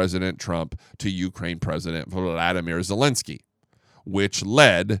by President Trump to Ukraine President Vladimir Zelensky, which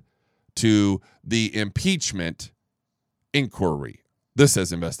led to the impeachment inquiry. This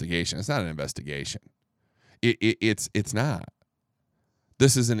says investigation. It's not an investigation. It's not.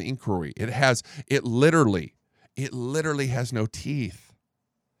 This is an inquiry. It literally has no teeth.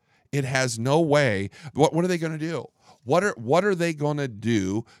 It has no way. What are they going to do? What are they going to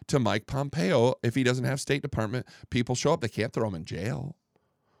do to Mike Pompeo if he doesn't have State Department people show up? They can't throw him in jail.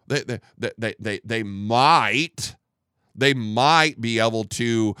 They might be able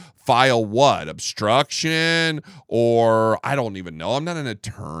to file what? Obstruction, or I don't even know. I'm not an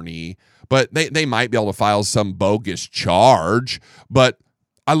attorney, but they might be able to file some bogus charge. But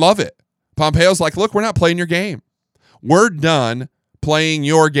I love it. Pompeo's like, look, we're not playing your game. We're done playing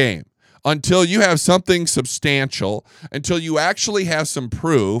your game. Until you have something substantial, until you actually have some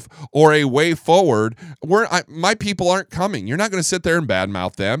proof or a way forward, my people aren't coming. You're not going to sit there and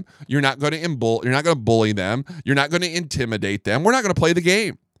badmouth them. You're not going to bully them. You're not going to intimidate them. We're not going to play the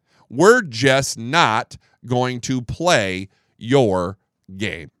game. We're just not going to play your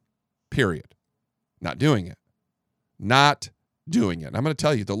game. Period. Not doing it. Not doing it. And I'm going to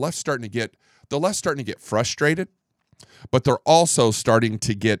tell you, the left's starting to get frustrated, but they're also starting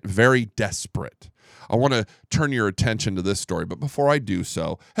to get very desperate. I want to turn your attention to this story, but before I do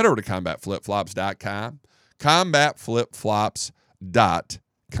so, head over to combatflipflops.com.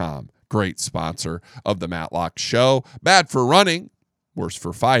 combatflipflops.com. Great sponsor of the Matlock Show. Bad for running, worse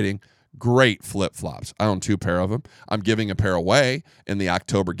for fighting. Great flip-flops. I own 2 pair of them. I'm giving a pair away in the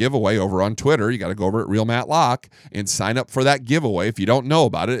October giveaway over on Twitter. You got to go over at Real Matlock and sign up for that giveaway. If you don't know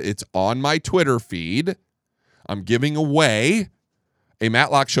about it, it's on my Twitter feed. I'm giving away a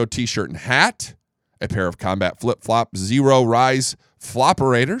Matlock Show t-shirt and hat, a pair of Combat Flip-Flop Zero Rise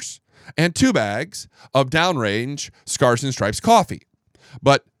Flopperators, and 2 bags of Downrange Scars and Stripes coffee.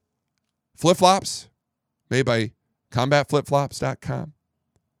 But flip-flops made by combatflipflops.com,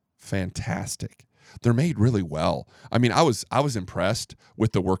 fantastic. They're made really well. I mean, I was impressed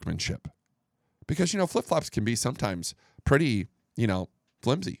with the workmanship because, flip-flops can be sometimes pretty,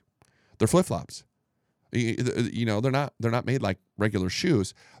 flimsy. They're flip-flops. They're not made like regular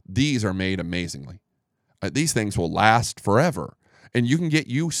shoes. These are made amazingly. These things will last forever. And you can get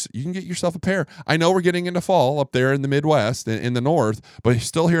yourself a pair. I know we're getting into fall up there in the Midwest and in the North, but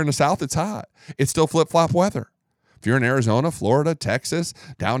still here in the South, it's hot. It's still flip-flop weather. If you're in Arizona, Florida, Texas,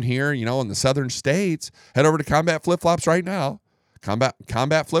 down here, in the southern states, head over to Combat Flip-Flops right now.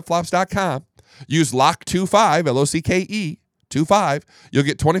 Combatflipflops.com. Use LOCK25, LOCKE 25. You'll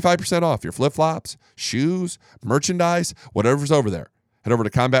get 25% off your flip-flops, shoes, merchandise, whatever's over there. Head over to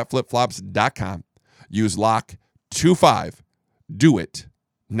combatflipflops.com. Use LOCK25. Do it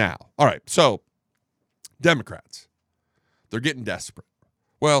now. All right, so Democrats, they're getting desperate.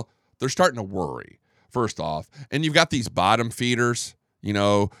 Well, they're starting to worry, first off. And you've got these bottom feeders.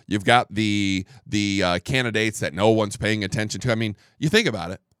 You've got the candidates that no one's paying attention to. I mean, you think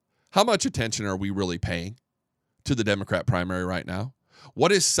about it. How much attention are we really paying to the Democrat primary right now?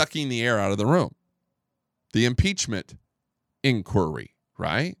 What is sucking the air out of the room? The impeachment inquiry,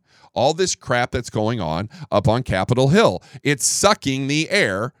 right? All this crap that's going on up on Capitol Hill. It's sucking the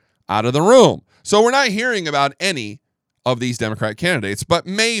air out of the room. So we're not hearing about any of these Democrat candidates, but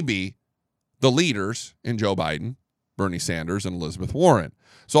maybe the leaders in Joe Biden, Bernie Sanders, and Elizabeth Warren.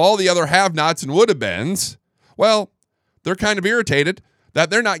 So all the other have-nots and would-have-beens, well, they're kind of irritated that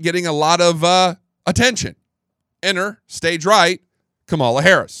they're not getting a lot of attention. Enter, stage right, Kamala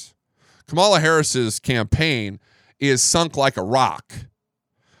Harris. Kamala Harris's campaign is sunk like a rock.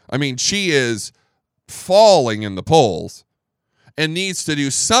 I mean, she is falling in the polls and needs to do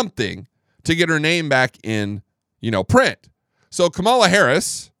something to get her name back in, print. So Kamala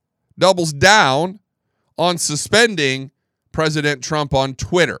Harris doubles down on suspending President Trump on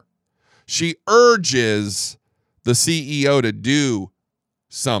Twitter. She urges the CEO to do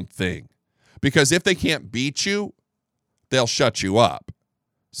something because if they can't beat you, they'll shut you up.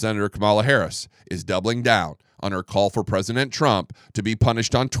 Senator Kamala Harris is doubling down on her call for President Trump to be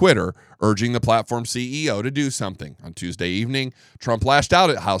punished on Twitter, urging the platform CEO to do something. On Tuesday evening, Trump lashed out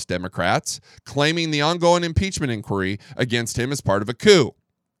at House Democrats, claiming the ongoing impeachment inquiry against him is part of a coup.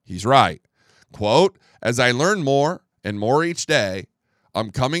 He's right. Quote, "As I learn more and more each day, I'm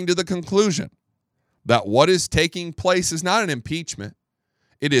coming to the conclusion that what is taking place is not an impeachment.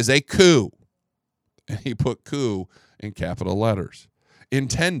 It is a coup." And he put coup in capital letters.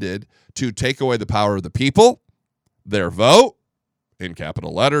 Intended to take away the power of the people, their vote, in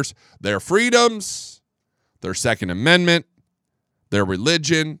capital letters, their freedoms, their Second Amendment, their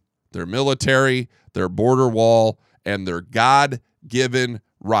religion, their military, their border wall, and their God-given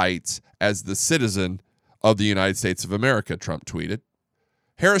rights as the citizen of the United States of America, Trump tweeted.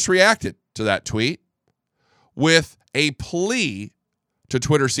 Harris reacted to that tweet with a plea to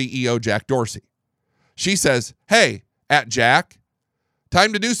Twitter CEO Jack Dorsey. She says, "Hey, at Jack,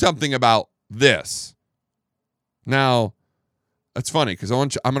 time to do something about this." Now, it's funny because I'm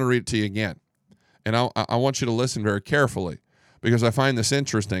going to read it to you again. And I want you to listen very carefully because I find this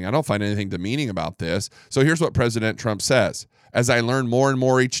interesting. I don't find anything demeaning about this. So here's what President Trump says. "As I learn more and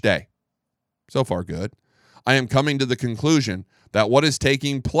more each day," so far good, "I am coming to the conclusion that what is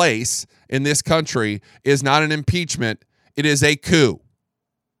taking place in this country is not an impeachment. It is a coup."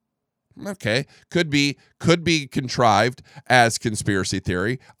 Okay, could be contrived as conspiracy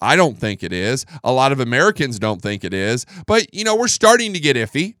theory. I don't think it is. A lot of Americans don't think it is. But, we're starting to get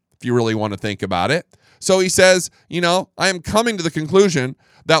iffy, if you really want to think about it. So he says, "I am coming to the conclusion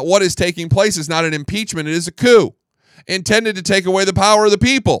that what is taking place is not an impeachment. It is a coup intended to take away the power of the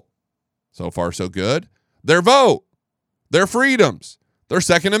people." So far, so good. Their vote, their freedoms, their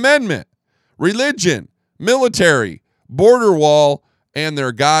Second Amendment, religion, military, border wall, and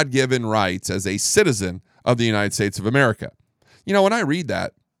their God-given rights as a citizen of the United States of America. You know, when I read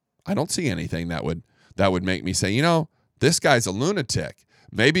that, I don't see anything that would make me say, you know, this guy's a lunatic.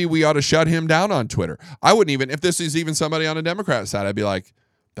 Maybe we ought to shut him down on Twitter. I wouldn't even, if this is even somebody on the Democrat side, I'd be like,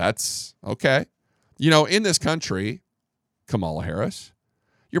 that's okay. You know, in this country, Kamala Harris,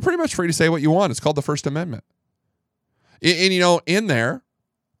 you're pretty much free to say what you want. It's called the First Amendment. And you know, in there,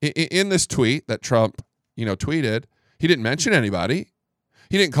 in this tweet that Trump, you know, tweeted, he didn't mention anybody.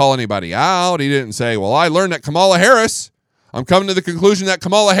 He didn't call anybody out. He didn't say, well, I learned that Kamala Harris, I'm coming to the conclusion that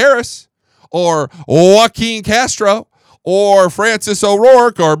Kamala Harris or Joaquin Castro or Francis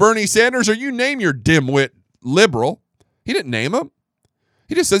O'Rourke or Bernie Sanders or you name your dimwit liberal. He didn't name them.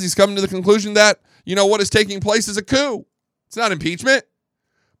 He just says he's coming to the conclusion that, you know, what is taking place is a coup. It's not impeachment.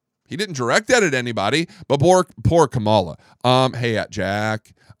 He didn't direct that at anybody, but poor Kamala. Hey, at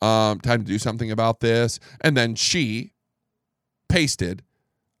Jack, time to do something about this. And then she pasted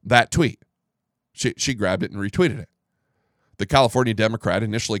that tweet. She grabbed it and retweeted it. The California Democrat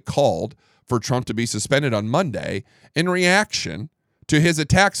initially called for Trump to be suspended on Monday in reaction to his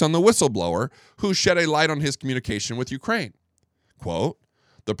attacks on the whistleblower who shed a light on his communication with Ukraine. Quote,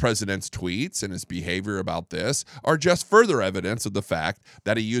 the president's tweets and his behavior about this are just further evidence of the fact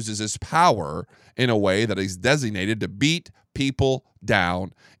that he uses his power in a way that is designated to beat people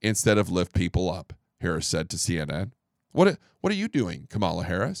down instead of lift people up, Harris said to CNN. What are you doing, Kamala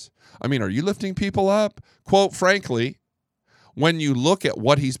Harris? I mean, are you lifting people up? Quote, frankly, when you look at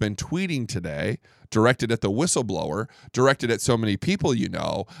what he's been tweeting today, directed at the whistleblower, directed at so many people you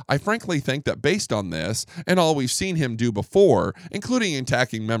know, I frankly think that based on this and all we've seen him do before, including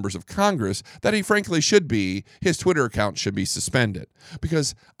attacking members of Congress, that he frankly his Twitter account should be suspended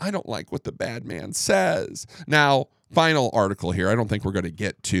because I don't like what the bad man says. Now, final article here. I don't think we're going to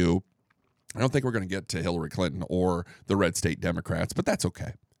get to Hillary Clinton or the red state Democrats, but that's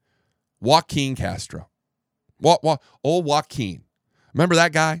okay. Joaquin Castro. Old Joaquin. Remember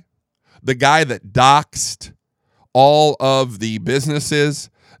that guy? The guy that doxed all of the businesses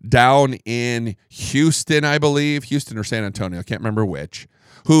down in Houston, I believe. Houston or San Antonio, I can't remember which.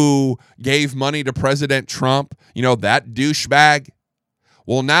 Who gave money to President Trump. You know, that douchebag.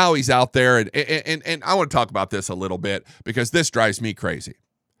 Well, now he's out there, and I want to talk about this a little bit because this drives me crazy.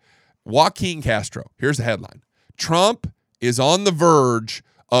 Joaquin Castro, here's the headline. Trump is on the verge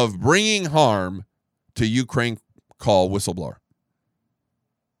of bringing harm to Ukraine call whistleblower.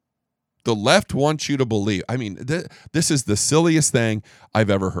 The left wants you to believe. I mean, this is the silliest thing I've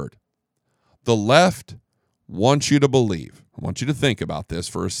ever heard. The left wants you to believe. I want you to think about this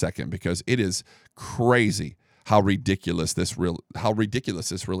for a second because it is crazy how ridiculous this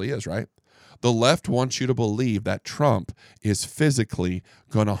really is, right? The left wants you to believe that Trump is physically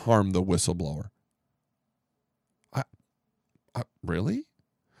going to harm the whistleblower. Really?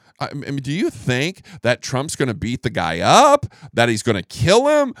 I mean, do you think that Trump's going to beat the guy up, that he's going to kill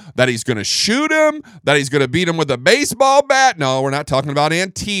him, that he's going to shoot him, that he's going to beat him with a baseball bat? No, we're not talking about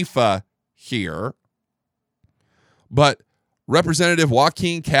Antifa here. But Representative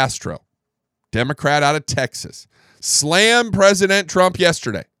Joaquin Castro, Democrat out of Texas, slammed President Trump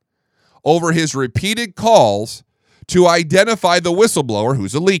yesterday over his repeated calls to identify the whistleblower,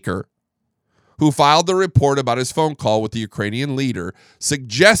 who's a leaker, who filed the report about his phone call with the Ukrainian leader,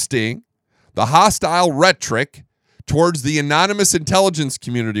 suggesting the hostile rhetoric towards the anonymous intelligence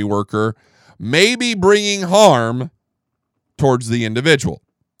community worker may be bringing harm towards the individual.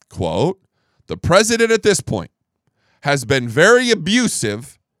 Quote, the president at this point has been very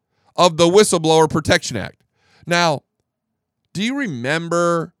abusive of the Whistleblower Protection Act. Now, do you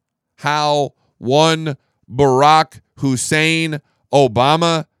remember how one Barack Hussein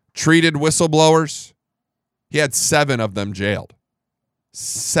Obama treated whistleblowers? He had 7 of them jailed.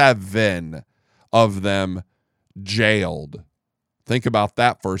 7 of them jailed. Think about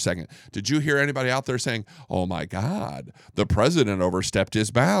that for a second. Did you hear anybody out there saying, oh my God, the president overstepped his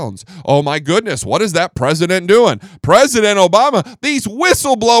bounds? Oh my goodness, what is that president doing? President Obama, these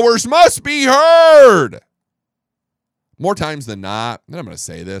whistleblowers must be heard. More times than not, and I'm going to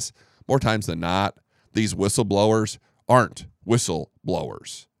say this, more times than not, these whistleblowers aren't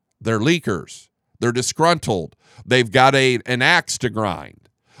whistleblowers. They're leakers. They're disgruntled. They've got an axe to grind.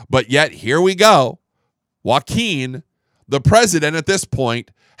 But yet, here we go. Joaquin, the president at this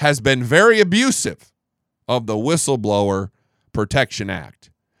point, has been very abusive of the Whistleblower Protection Act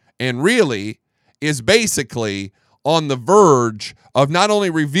and really is basically on the verge of not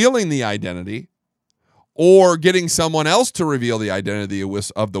only revealing the identity or getting someone else to reveal the identity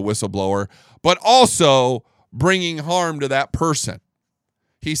of the whistleblower, but also bringing harm to that person.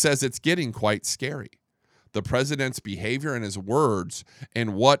 He says it's getting quite scary. The president's behavior and his words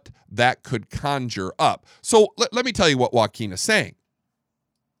and what that could conjure up. So let me tell you what Joaquin is saying.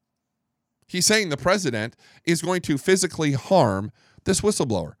 He's saying the president is going to physically harm this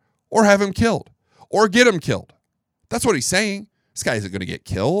whistleblower or have him killed or get him killed. That's what he's saying. This guy isn't going to get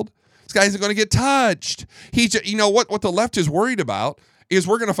killed. This guy isn't going to get touched. You know what the left is worried about is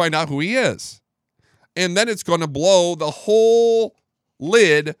we're going to find out who he is. And then it's going to blow the whole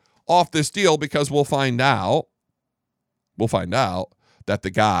lid off this deal because we'll find out that the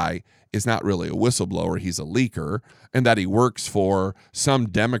guy is not really a whistleblower. He's a leaker, and that he works for some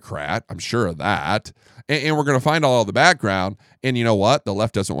Democrat. I'm sure of that. And we're going to find out all the background. And you know what? The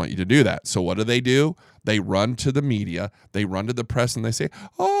left doesn't want you to do that. So what do? They run to the media. They run to the press and they say,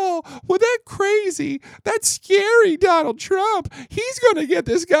 oh, well, that's crazy. That's scary, Donald Trump. He's going to get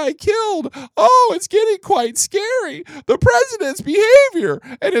this guy killed. Oh, it's getting quite scary. The president's behavior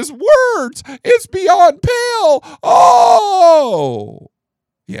and his words, it's beyond pale. Oh,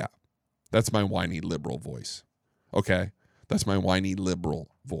 yeah. That's my whiny liberal voice. Okay? That's my whiny liberal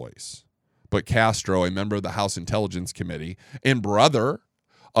voice. But Castro, a member of the House Intelligence Committee and brother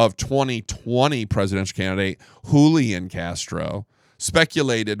of 2020 presidential candidate Julian Castro,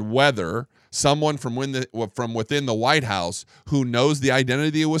 speculated whether someone from within the White House who knows the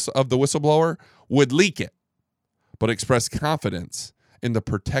identity of the whistleblower would leak it, but expressed confidence in the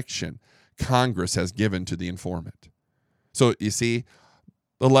protection Congress has given to the informant. So you see,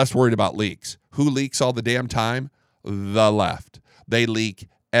 the left's worried about leaks. Who leaks all the damn time? The left. They leak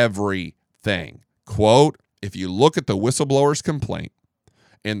everything. Quote, if you look at the whistleblower's complaint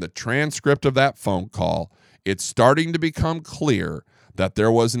and the transcript of that phone call, it's starting to become clear that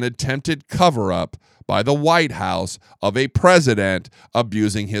there was an attempted cover-up by the White House of a president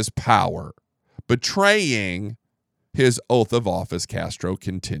abusing his power, betraying his oath of office, Castro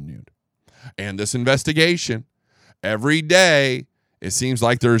continued. And this investigation, every day, it seems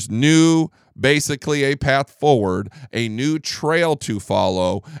like there's basically a path forward, a new trail to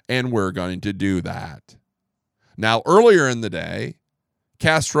follow, and we're going to do that. Now, earlier in the day,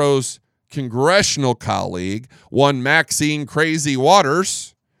 Castro's congressional colleague, one Maxine Crazy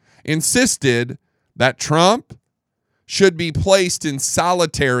Waters, insisted that Trump should be placed in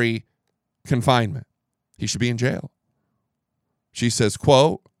solitary confinement. He should be in jail. She says,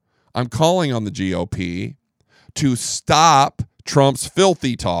 quote, I'm calling on the GOP to stop Trump's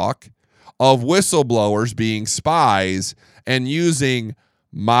filthy talk of whistleblowers being spies and using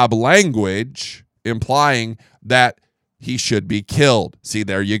mob language, implying that he should be killed. See,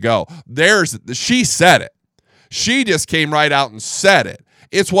 there you go. She said it. She just came right out and said it.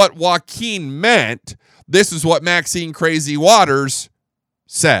 It's what Joaquin meant. This is what Maxine Crazy Waters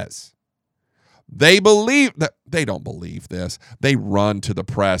says. They believe that they don't believe this. They run to the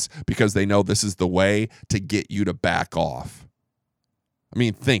press because they know this is the way to get you to back off. I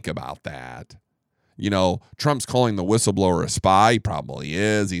mean, think about that. You know, Trump's calling the whistleblower a spy. He probably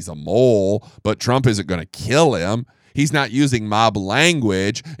is. He's a mole, but Trump isn't going to kill him. He's not using mob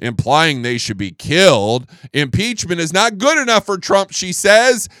language, implying they should be killed. Impeachment is not good enough for Trump, she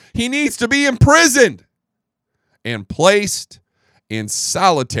says. He needs to be imprisoned and placed in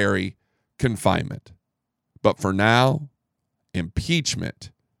solitary confinement. But for now,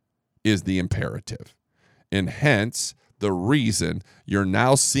 impeachment is the imperative. And hence, the reason you're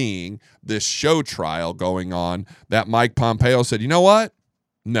now seeing this show trial going on that Mike Pompeo said, you know what?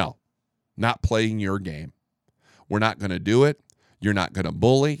 No, not playing your game. We're not going to do it. You're not going to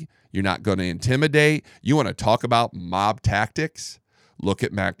bully. You're not going to intimidate. You want to talk about mob tactics? Look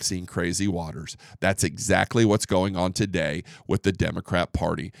at Maxine Crazy Waters. That's exactly what's going on today with the Democrat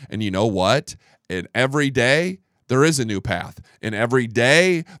Party. And you know what? And every day, there is a new path. And every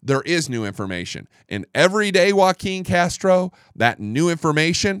day, there is new information. And every day, Joaquin Castro, that new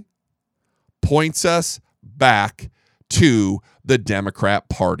information points us back to the Democrat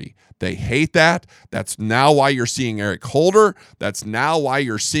Party. They hate that. That's now why you're seeing Eric Holder. That's now why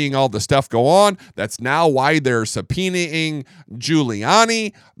you're seeing all the stuff go on. That's now why they're subpoenaing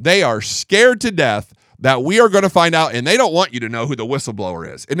Giuliani. They are scared to death that we are going to find out, and they don't want you to know who the whistleblower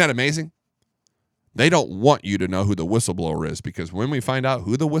is. Isn't that amazing? They don't want you to know who the whistleblower is, because when we find out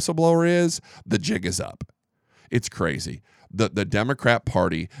who the whistleblower is, the jig is up. It's crazy. The Democrat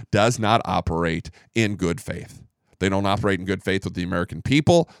Party does not operate in good faith. They don't operate in good faith with the American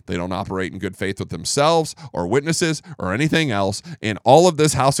people. They don't operate in good faith with themselves or witnesses or anything else. And all of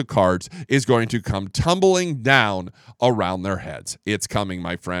this house of cards is going to come tumbling down around their heads. It's coming,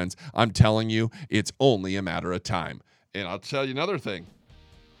 my friends. I'm telling you, it's only a matter of time. And I'll tell you another thing.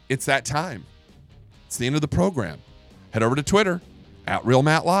 It's that time. It's the end of the program. Head over to Twitter. at Real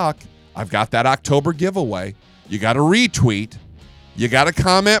Matlock. I've got that October giveaway. You got to retweet. You got to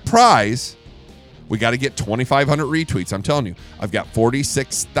comment prize. We got to get 2,500 retweets. I'm telling you, I've got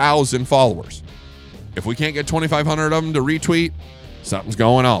 46,000 followers. If we can't get 2,500 of them to retweet, something's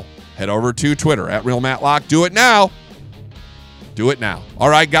going on. Head over to Twitter at Real Matlock. Do it now. Do it now. All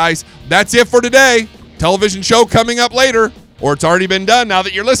right, guys, that's it for today. Television show coming up later, or it's already been done now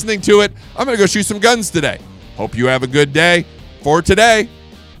that you're listening to it. I'm going to go shoot some guns today. Hope you have a good day. For today,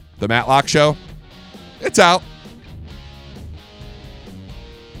 the Matlock Show, it's out.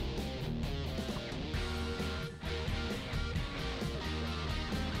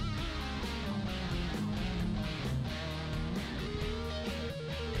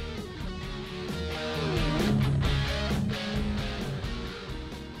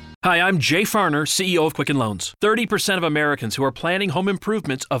 Hi, I'm Jay Farner, CEO of Quicken Loans. 30% of Americans who are planning home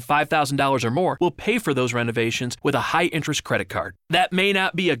improvements of $5,000 or more will pay for those renovations with a high-interest credit card. That may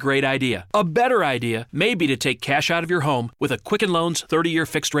not be a great idea. A better idea may be to take cash out of your home with a Quicken Loans 30-year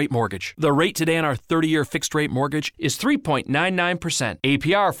fixed-rate mortgage. The rate today on our 30-year fixed-rate mortgage is 3.99%, APR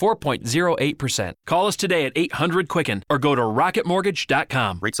 4.08%. Call us today at 800-QUICKEN or go to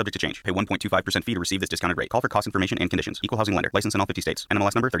rocketmortgage.com. Rate subject to change. Pay 1.25% fee to receive this discounted rate. Call for cost information and conditions. Equal housing lender. License in all 50 states.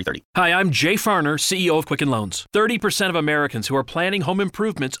 NMLS number 3030. Hi, I'm Jay Farner, CEO of Quicken Loans. 30% of Americans who are planning home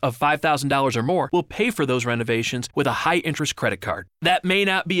improvements of $5,000 or more will pay for those renovations with a high-interest credit card. That may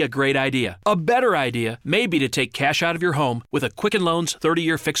not be a great idea. A better idea may be to take cash out of your home with a Quicken Loans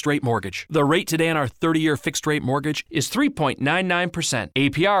 30-year fixed-rate mortgage. The rate today on our 30-year fixed-rate mortgage is 3.99%,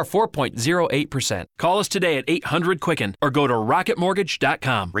 APR 4.08%. Call us today at 800-QUICKEN or go to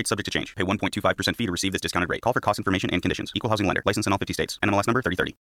rocketmortgage.com. Rate subject to change. Pay 1.25% fee to receive this discounted rate. Call for cost information and conditions. Equal housing lender. License in all 50 states. NMLS number 3030.